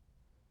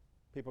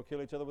 People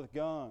kill each other with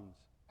guns.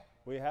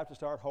 We have to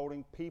start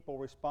holding people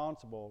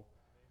responsible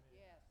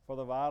for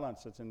the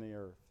violence that's in the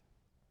earth,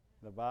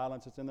 the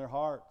violence that's in their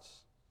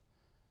hearts.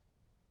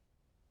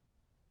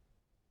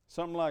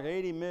 Something like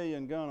 80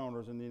 million gun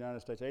owners in the United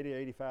States,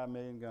 85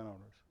 million gun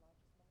owners.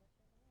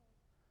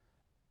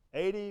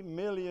 80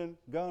 million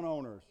gun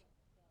owners.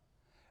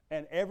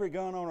 And every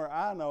gun owner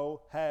I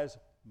know has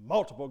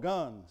multiple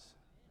guns.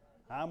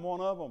 I'm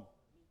one of them.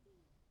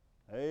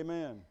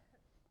 Amen.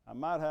 I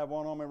might have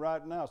one on me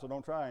right now, so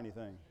don't try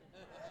anything.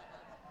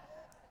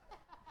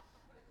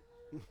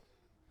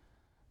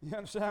 You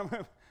understand?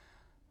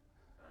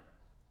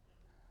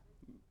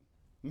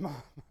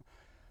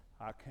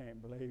 I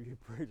can't believe you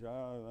preach.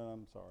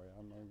 I'm sorry.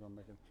 I'm not going to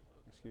make an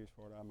excuse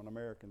for it. I'm an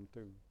American,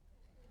 too.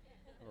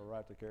 I have a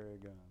right to carry a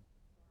gun.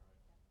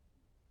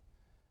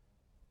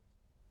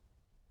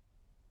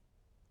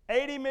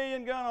 80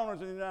 million gun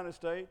owners in the United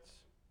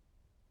States.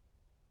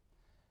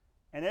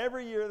 And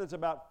every year there's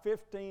about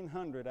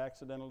 1,500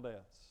 accidental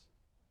deaths.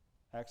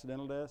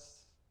 Accidental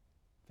deaths,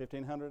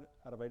 1,500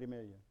 out of 80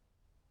 million.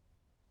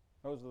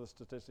 Those are the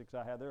statistics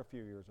I had. They're a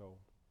few years old.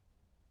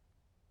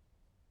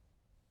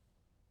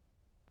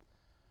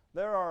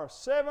 There are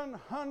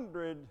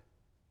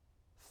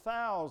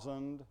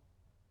 700,000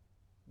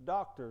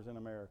 doctors in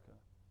America.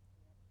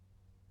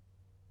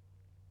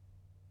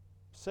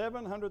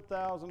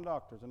 700,000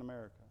 doctors in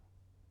America.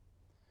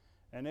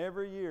 And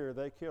every year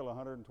they kill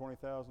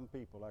 120,000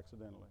 people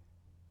accidentally.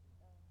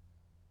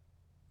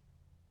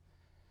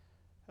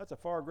 That's a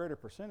far greater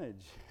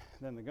percentage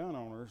than the gun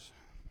owners.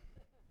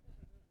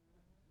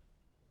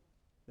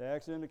 They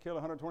accidentally kill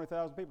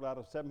 120,000 people out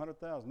of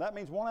 700,000. That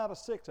means 1 out of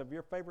 6 of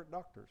your favorite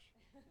doctors.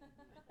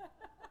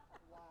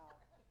 Wow.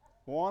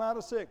 1 out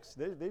of 6.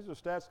 These are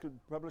stats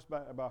published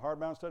by a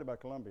hardbound study by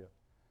Columbia.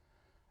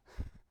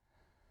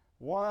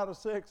 1 out of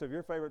 6 of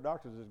your favorite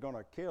doctors is going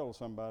to kill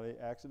somebody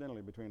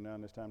accidentally between now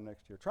and this time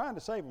next year. Trying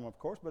to save them, of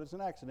course, but it's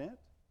an accident.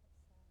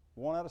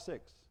 1 out of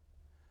 6.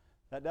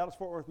 That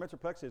Dallas-Fort Worth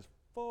Metroplex is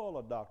full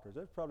of doctors.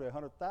 There's probably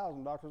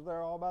 100,000 doctors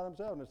there all by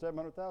themselves, and there's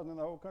 700,000 in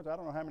the whole country. I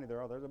don't know how many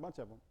there are. There's a bunch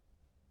of them.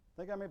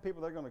 Think how many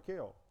people they're going to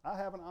kill. I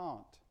have an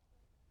aunt,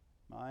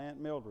 my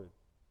Aunt Mildred,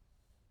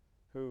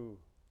 who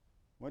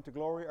went to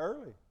glory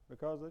early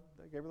because they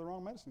gave her the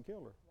wrong medicine,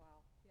 killed her.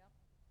 Wow. Yep.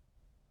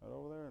 Right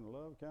over there in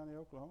Love County,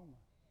 Oklahoma.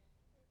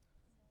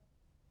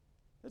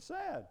 It's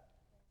sad.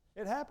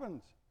 It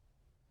happens.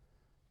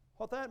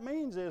 What that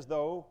means is,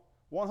 though,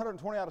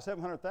 120 out of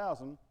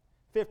 700,000,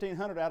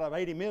 1,500 out of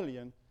 80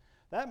 million,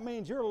 that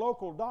means your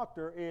local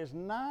doctor is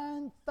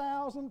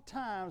 9,000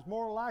 times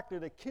more likely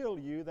to kill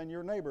you than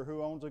your neighbor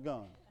who owns a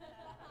gun.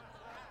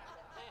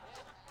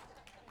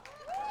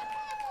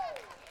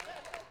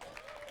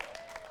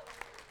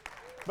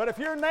 But if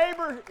your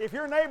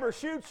neighbor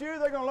shoots you,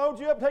 they're going to load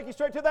you up and take you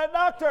straight to that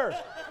doctor.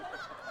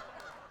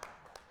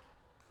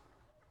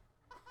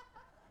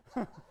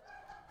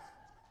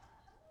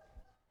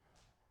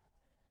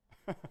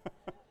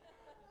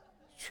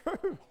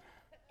 True.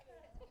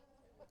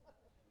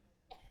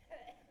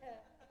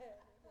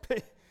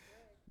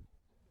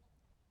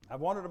 I've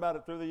wondered about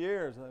it through the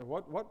years.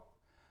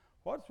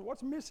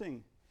 What's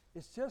missing?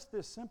 It's just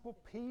this simple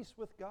peace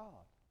with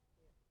God.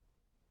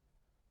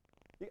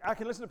 I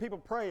can listen to people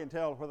pray and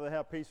tell whether they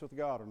have peace with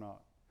God or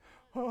not.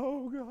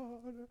 Oh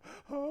God,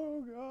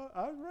 oh God.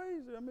 I was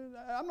raised.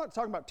 I'm not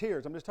talking about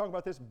tears. I'm just talking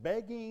about this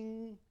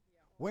begging,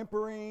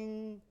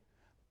 whimpering,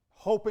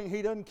 hoping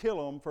He doesn't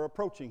kill them for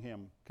approaching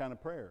Him kind of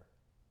prayer.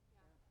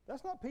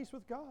 That's not peace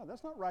with God.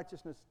 That's not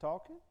righteousness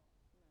talking.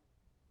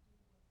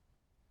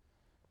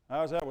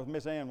 I was out with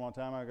Miss Ann one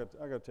time. I got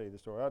to tell you the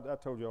story. I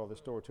told you all this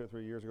story 2 or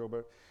 3 years ago,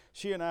 but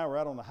she and I were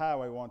out on the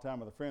highway one time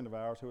with a friend of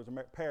ours who was a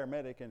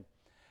paramedic,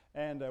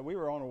 and we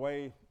were on the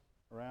way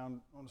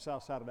around on the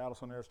south side of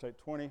Dallas on Interstate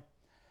 20,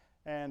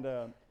 and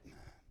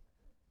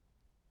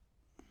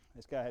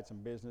this guy had some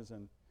business,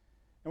 and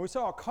we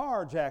saw a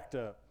car jacked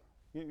up.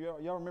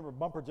 Y'all remember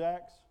bumper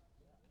jacks?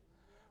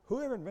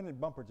 Whoever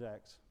invented bumper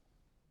jacks?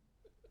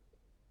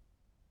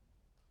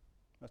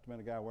 Must have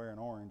been a guy wearing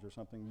orange or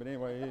something. But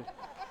anyway,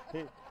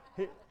 he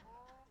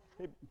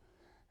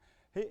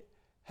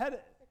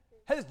had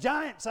his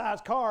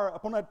giant-sized car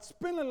up on that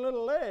spindly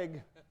little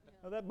leg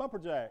of that bumper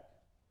jack.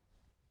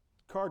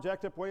 Car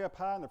jacked up way up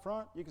high in the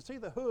front. You can see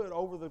the hood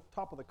over the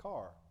top of the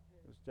car.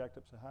 It was jacked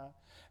up so high.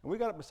 And we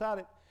got up beside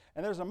it,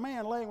 and there's a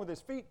man laying with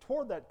his feet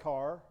toward that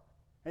car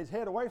and his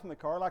head away from the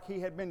car like he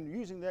had been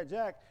using that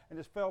jack and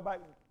just fell back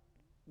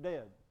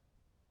dead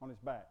on his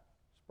back,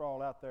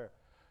 sprawled out there,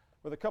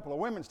 with a couple of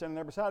women standing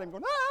there beside him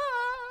going,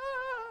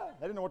 ah!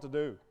 They didn't know what to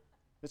do.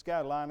 This guy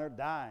lying there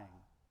dying,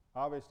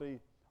 obviously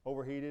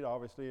overheated,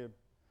 obviously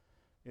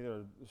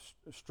either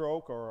a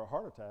stroke or a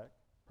heart attack,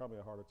 probably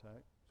a heart attack,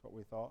 that's what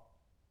we thought.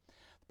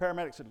 The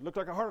paramedic said, it looked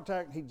like a heart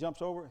attack. He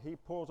jumps over, he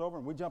pulls over,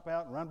 and we jump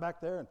out and run back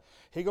there, and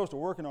he goes to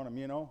working on him,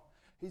 you know.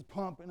 He's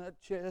pumping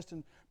that chest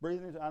and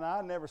breathing, and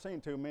I'd never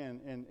seen two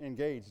men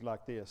engaged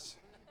like this.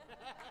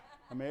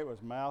 I mean, it was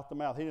mouth to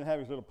mouth. He didn't have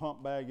his little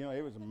pump bag, you know,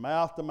 it was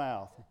mouth to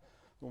mouth.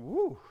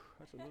 Woo,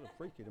 that's a little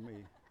freaky to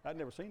me. I'd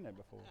never seen that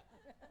before.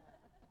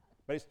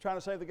 But he's trying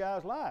to save the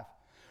guy's life.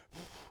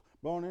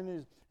 Blowing in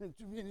his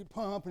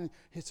pump, and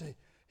he'd say,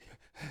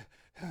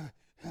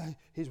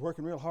 he's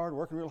working real hard.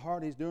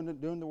 He's doing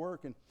the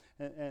work, and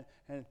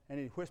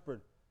he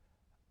whispered,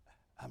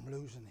 I'm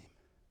losing him.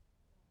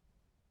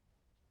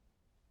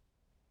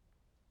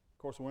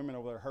 Of course, the women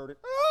over there heard it.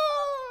 Ah,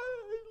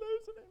 he's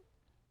losing him.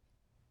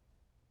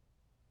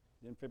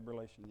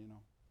 Defibrillation, you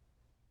know.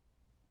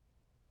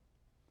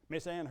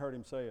 Miss Ann heard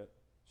him say it.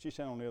 She's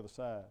sitting on the other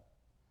side.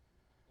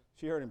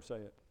 She heard him say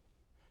it.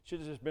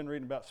 She'd just been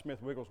reading about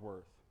Smith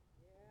Wigglesworth.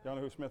 Y'all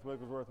know who Smith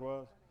Wigglesworth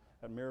was?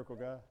 That miracle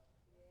guy?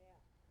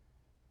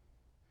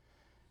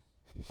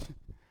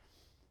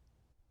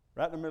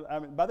 Right in the middle. I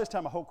mean, by this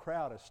time, a whole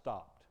crowd has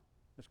stopped.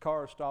 This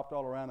car has stopped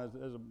all around.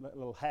 There's a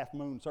little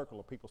half-moon circle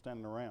of people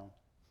standing around.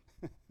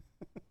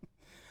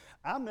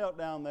 I knelt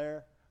down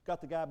there,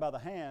 got the guy by the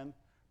hand,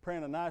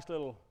 praying a nice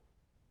little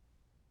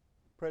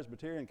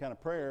Presbyterian kind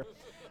of prayer.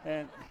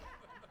 And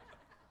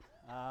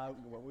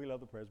well, we love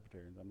the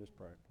Presbyterians. I'm just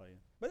playing.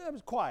 But it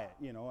was quiet,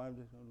 you know. I'm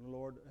just,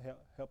 Lord,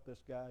 help this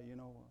guy, you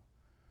know.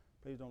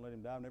 Please don't let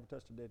him die. I've never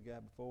touched a dead guy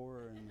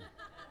before. And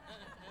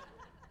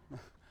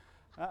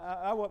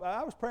I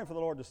was praying for the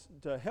Lord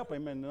to help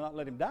him and not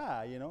let him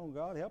die, you know.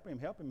 God, help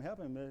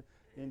him.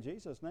 In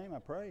Jesus' name I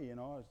pray, you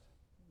know. I was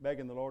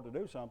begging the Lord to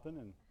do something.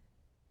 And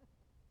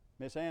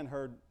Miss Ann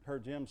heard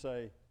Jim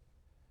say,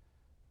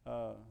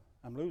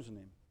 I'm losing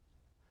him.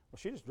 Well,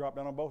 she just dropped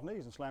down on both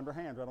knees and slammed her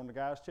hands right on the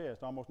guy's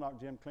chest. Almost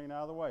knocked Jim clean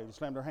out of the way. She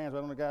slammed her hands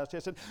right on the guy's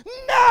chest and said,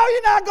 no,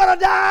 you're not going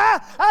to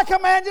die. I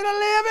command you to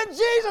live in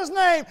Jesus'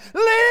 name.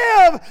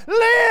 Live.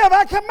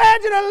 I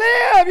command you to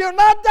live. You'll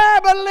not die,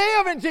 but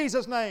live in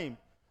Jesus' name.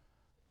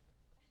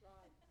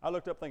 I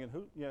looked up thinking,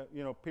 you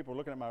know, people were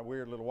looking at my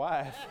weird little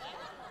wife.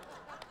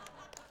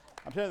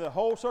 I'm telling you, the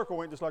whole circle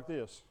went just like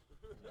this.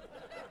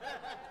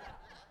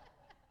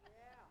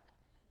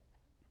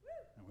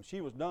 And when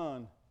she was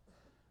done,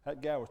 that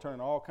guy was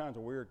turning all kinds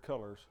of weird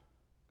colors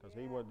because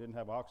he didn't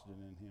have oxygen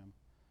in him.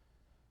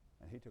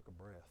 And he took a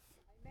breath.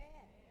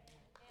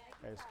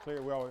 Amen. It's clear.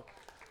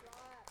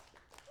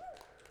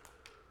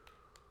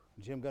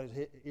 Jim got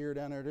his ear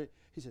down there.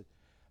 He said,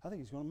 I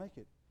think he's going to make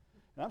it.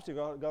 And I'm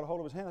still got a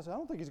hold of his hand. I said, I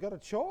don't think he's got a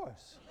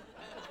choice.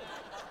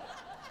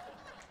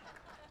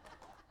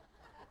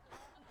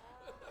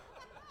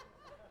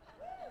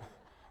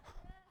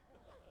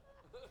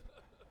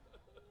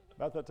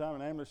 About that time,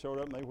 an ambulance showed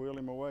up and they wheeled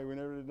him away. We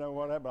never did know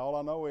what happened. All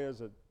I know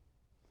is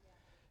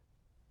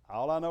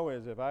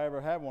if I ever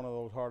have one of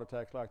those heart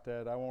attacks like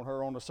that, I want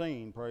her on the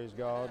scene. Praise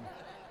God.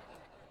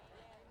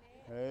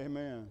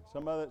 Amen.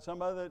 Somebody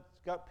that's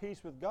got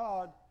peace with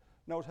God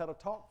knows how to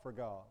talk for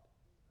God.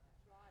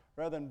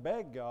 Rather than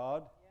beg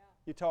God,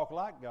 you talk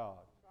like God.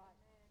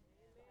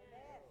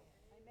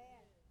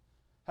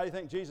 How do you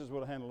think Jesus would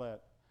have handled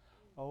that?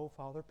 Oh,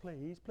 Father,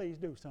 please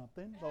do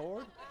something,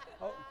 Lord.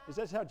 Oh, is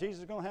that how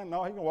Jesus is going to handle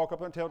it? No, he's going to walk up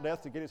there and tell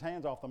death to get his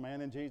hands off the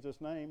man in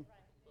Jesus' name.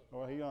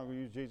 Well, he's not going to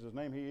use Jesus'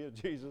 name. He is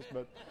Jesus,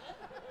 but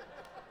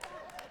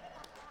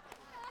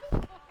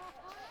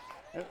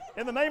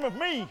in the name of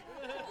me.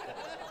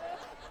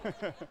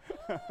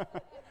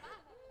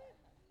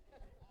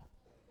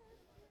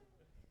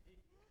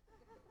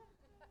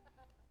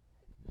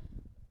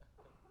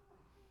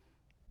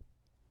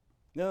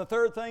 Now, the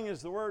third thing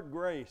is the word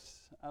grace.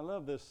 I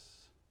love this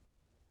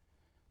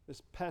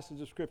passage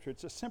of Scripture.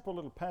 It's a simple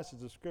little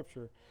passage of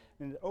Scripture,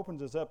 and it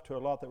opens us up to a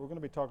lot that we're going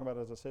to be talking about,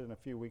 as I said, in a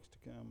few weeks to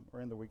come,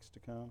 or in the weeks to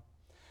come.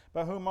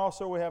 By whom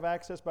also we have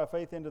access by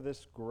faith into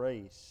this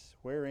grace,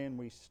 wherein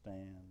we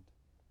stand.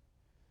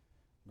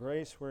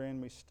 Grace wherein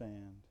we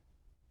stand.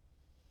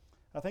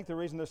 I think the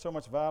reason there's so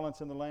much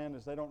violence in the land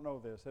is they don't know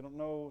this. They don't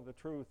know the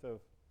truth of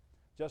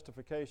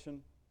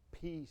justification,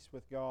 peace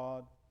with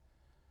God,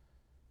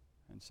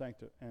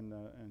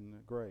 and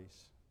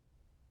grace.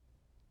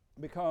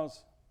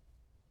 Because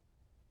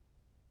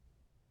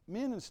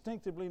men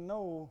instinctively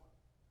know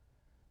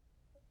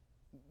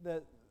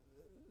that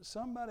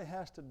somebody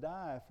has to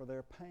die for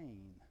their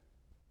pain.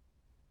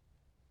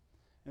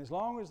 And as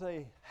long as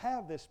they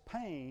have this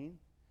pain,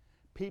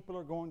 people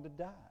are going to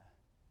die.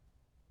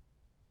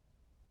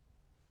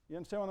 You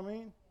understand what I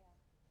mean?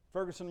 Yeah.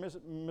 Ferguson,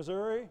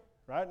 Missouri,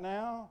 right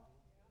now,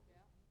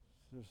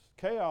 there's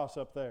chaos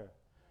up there.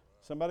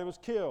 Somebody was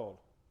killed.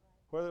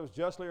 Whether it was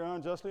justly or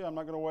unjustly, I'm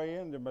not going to weigh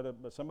in,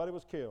 but somebody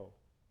was killed.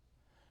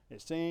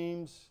 It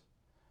seems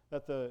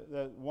that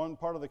that one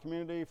part of the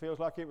community feels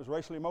like it was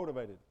racially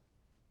motivated.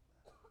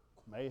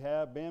 May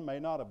have been, may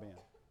not have been.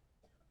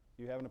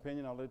 You have an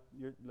opinion, I'll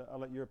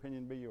let your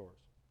opinion be yours.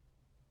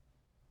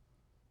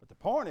 But the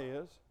point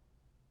is,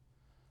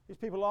 these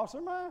people lost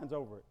their minds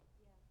over it.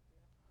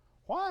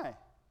 Why?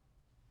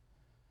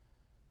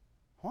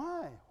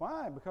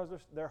 Why? Because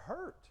they're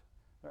hurt.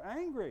 They're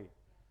angry.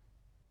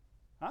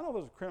 I know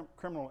there's a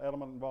criminal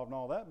element involved in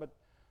all that, but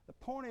the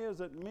point is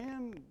that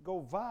men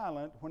go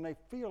violent when they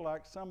feel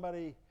like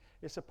somebody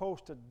is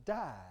supposed to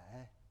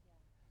die,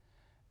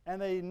 and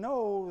they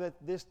know that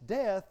this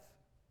death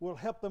will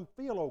help them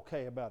feel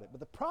okay about it. But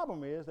the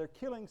problem is they're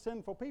killing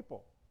sinful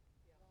people.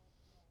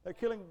 They're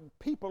killing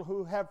people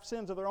who have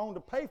sins of their own to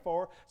pay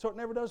for, so it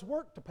never does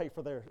work to pay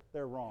for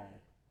their wrong.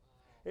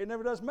 It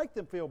never does make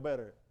them feel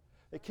better.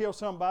 They kill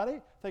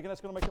somebody thinking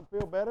that's going to make them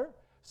feel better.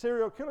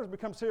 Serial killers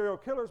become serial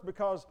killers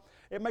because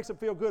it makes them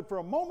feel good for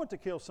a moment to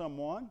kill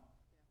someone.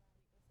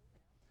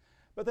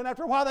 But then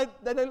after a while,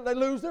 they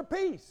lose their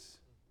peace.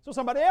 So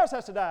somebody else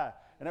has to die.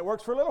 And it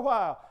works for a little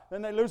while.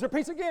 Then they lose their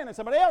peace again, and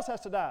somebody else has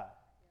to die.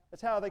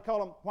 That's how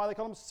why they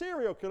call them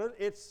serial killers.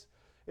 It's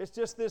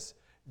just this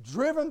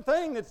driven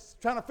thing that's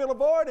trying to fill a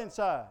void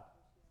inside.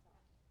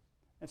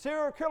 And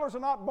serial killers are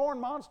not born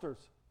monsters.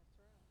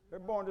 They're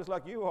born just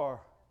like you are.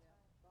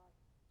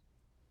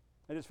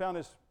 They just found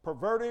this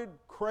perverted,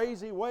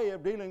 crazy way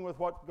of dealing with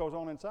what goes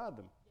on inside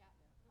them.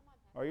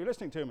 Are you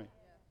listening to me?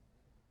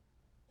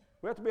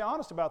 We have to be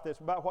honest about this,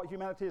 about what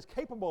humanity is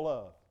capable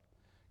of.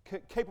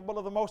 Capable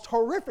of the most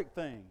horrific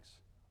things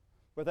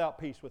without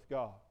peace with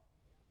God,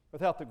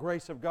 without the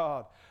grace of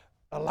God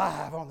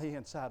alive on the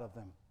inside of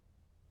them.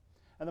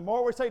 And the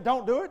more we say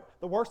don't do it,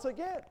 the worse they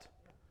get.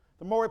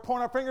 The more we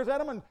point our fingers at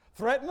them and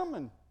threaten them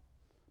and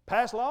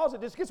pass laws,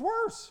 it just gets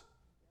worse.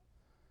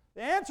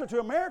 The answer to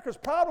America's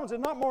problems is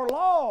not more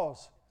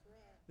laws.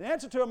 The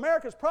answer to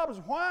America's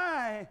problems,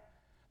 why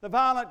the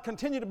violent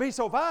continue to be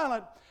so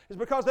violent, is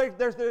because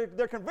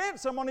they're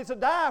convinced someone needs to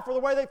die for the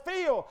way they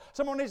feel.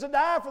 Someone needs to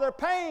die for their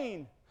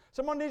pain.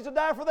 Someone needs to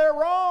die for their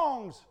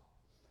wrongs.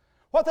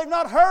 What they've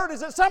not heard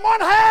is that someone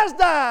has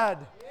died.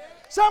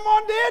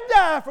 Someone did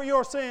die for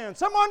your sins.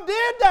 Someone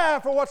did die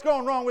for what's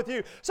going wrong with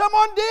you.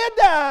 Someone did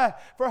die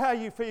for how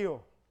you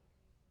feel.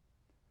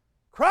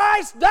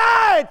 Christ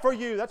died for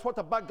you. That's what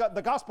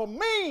the gospel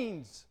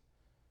means.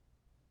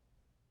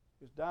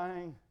 He's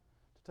dying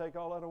to take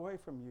all that away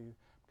from you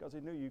because he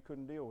knew you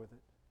couldn't deal with it.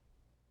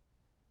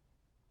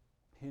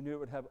 He knew it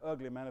would have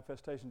ugly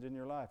manifestations in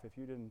your life if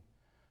you didn't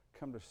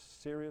come to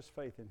serious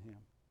faith in him.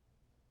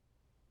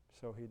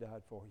 So he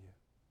died for you.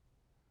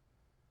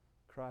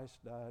 Christ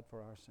died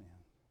for our sin.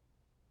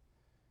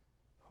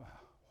 Wow.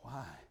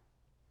 Why?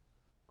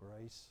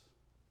 Grace.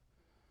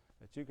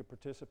 That you could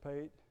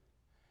participate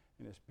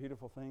in this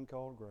beautiful thing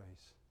called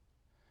grace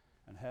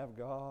and have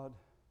God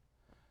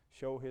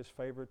show his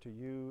favor to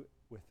you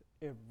with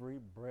every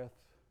breath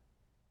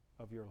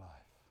of your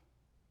life.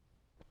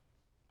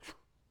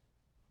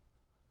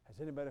 Has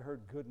anybody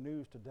heard good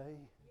news today?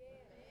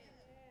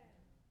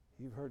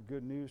 You've heard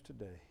good news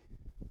today.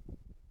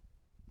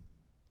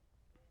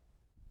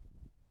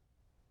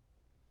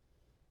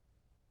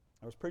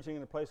 I was preaching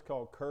in a place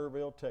called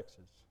Kerrville,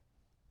 Texas.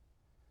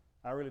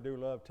 I really do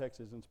love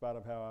Texas in spite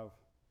of how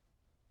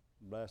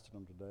I've blasted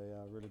them today.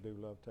 I really do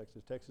love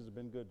Texas. Texas has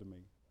been good to me.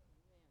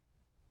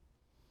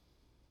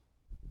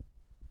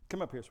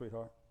 Come up here,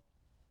 sweetheart.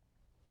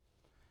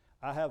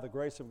 I have the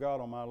grace of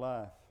God on my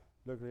life.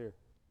 Look here.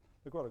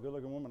 Look what a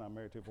good-looking woman I'm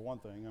married to, for one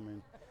thing. I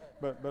mean,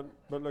 but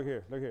look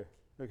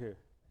here.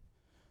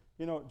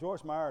 You know,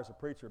 Joyce Meyer is a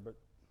preacher, but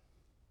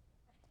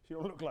she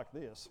don't look like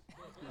this.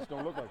 She just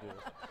don't look like this.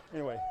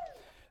 Anyway,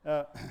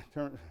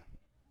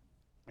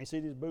 you see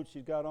these boots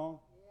she's got on?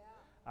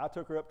 Yeah. I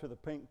took her up to the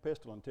Pink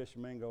Pistol in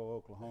Tishomingo,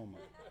 Oklahoma.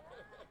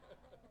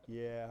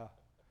 Yeah.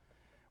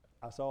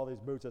 I saw these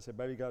boots. I said,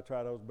 baby, you got to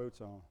try those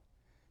boots on.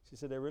 She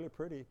said, they're really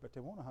pretty, but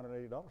they want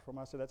 $180 for them.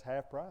 I said, that's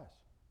half price.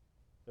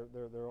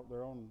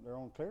 They're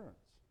on clearance.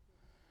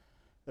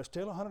 They're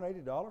still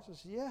 $180? I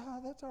said, yeah,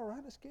 that's all right.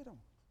 Let's get them.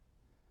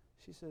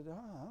 She said,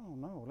 I don't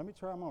know. Let me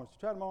try them on. She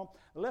tried them on.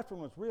 The left one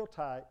was real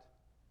tight.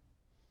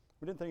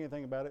 We didn't think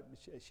anything about it.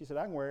 She said,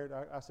 I can wear it.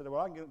 I said,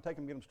 well, I can take them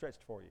and get them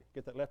stretched for you.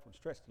 Get that left one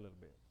stretched a little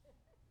bit.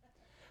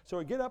 So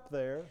we get up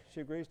there. She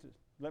agrees to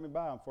let me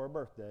buy them for her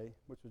birthday,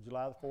 which was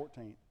July the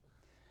 14th.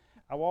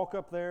 I walk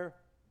up there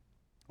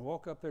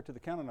to the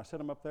counter, and I set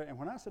them up there. And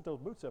when I set those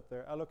boots up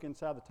there, I look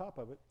inside the top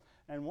of it,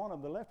 and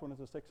the left one is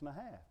a 6.5,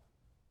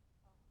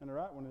 and the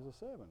right one is a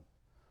 7.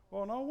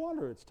 Well, no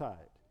wonder it's tight.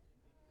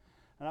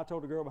 And I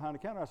told the girl behind the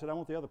counter, I said, I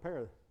want the other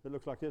pair that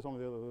looks like this,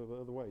 only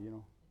the other way, you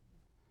know.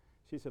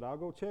 She said, I'll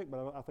go check,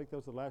 but I think that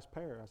was the last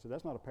pair. I said,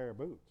 that's not a pair of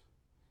boots.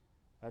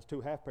 That's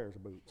 2 half pairs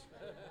of boots.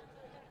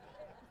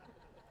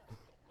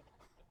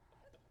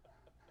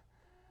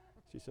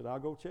 She said, I'll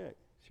go check.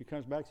 She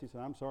comes back, she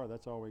said, I'm sorry,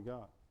 that's all we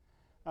got.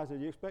 I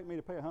said, you expect me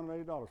to pay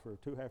 $180 for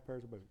 2 half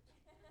pairs of boots?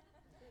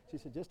 She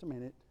said, just a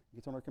minute.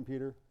 Gets on her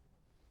computer.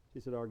 She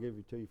said, I'll give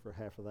it to you for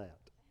half of that.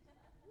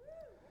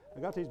 I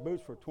got these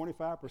boots for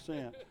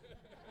 25%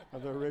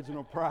 of the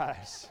original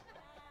price.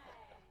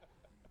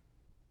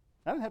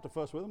 I didn't have to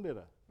fuss with them, did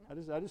I?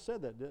 I just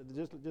said that,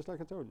 just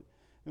like I told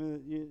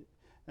you.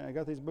 I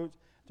got these boots,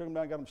 took them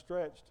down, got them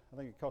stretched. I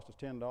think it cost us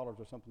 $10 or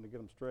something to get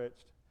them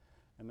stretched.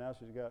 And now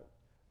she's got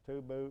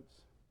 2 boots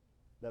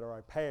that are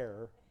a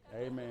pair,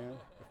 amen,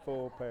 a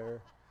full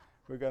pair.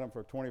 We got them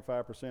for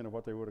 25% of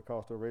what they would have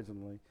cost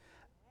originally.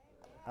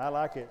 I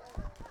like it.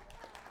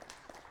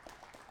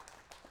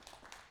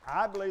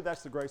 I believe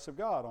that's the grace of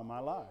God on my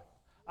life.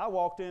 I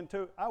walked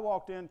into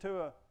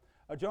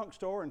a junk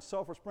store in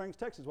Sulphur Springs,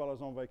 Texas while I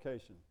was on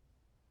vacation.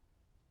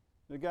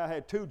 The guy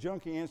had 2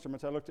 junky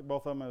instruments. I looked at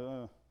both of them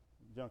as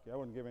junky. I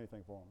wouldn't give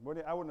anything for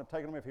them. I wouldn't have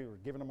taken them if he was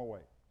giving them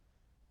away.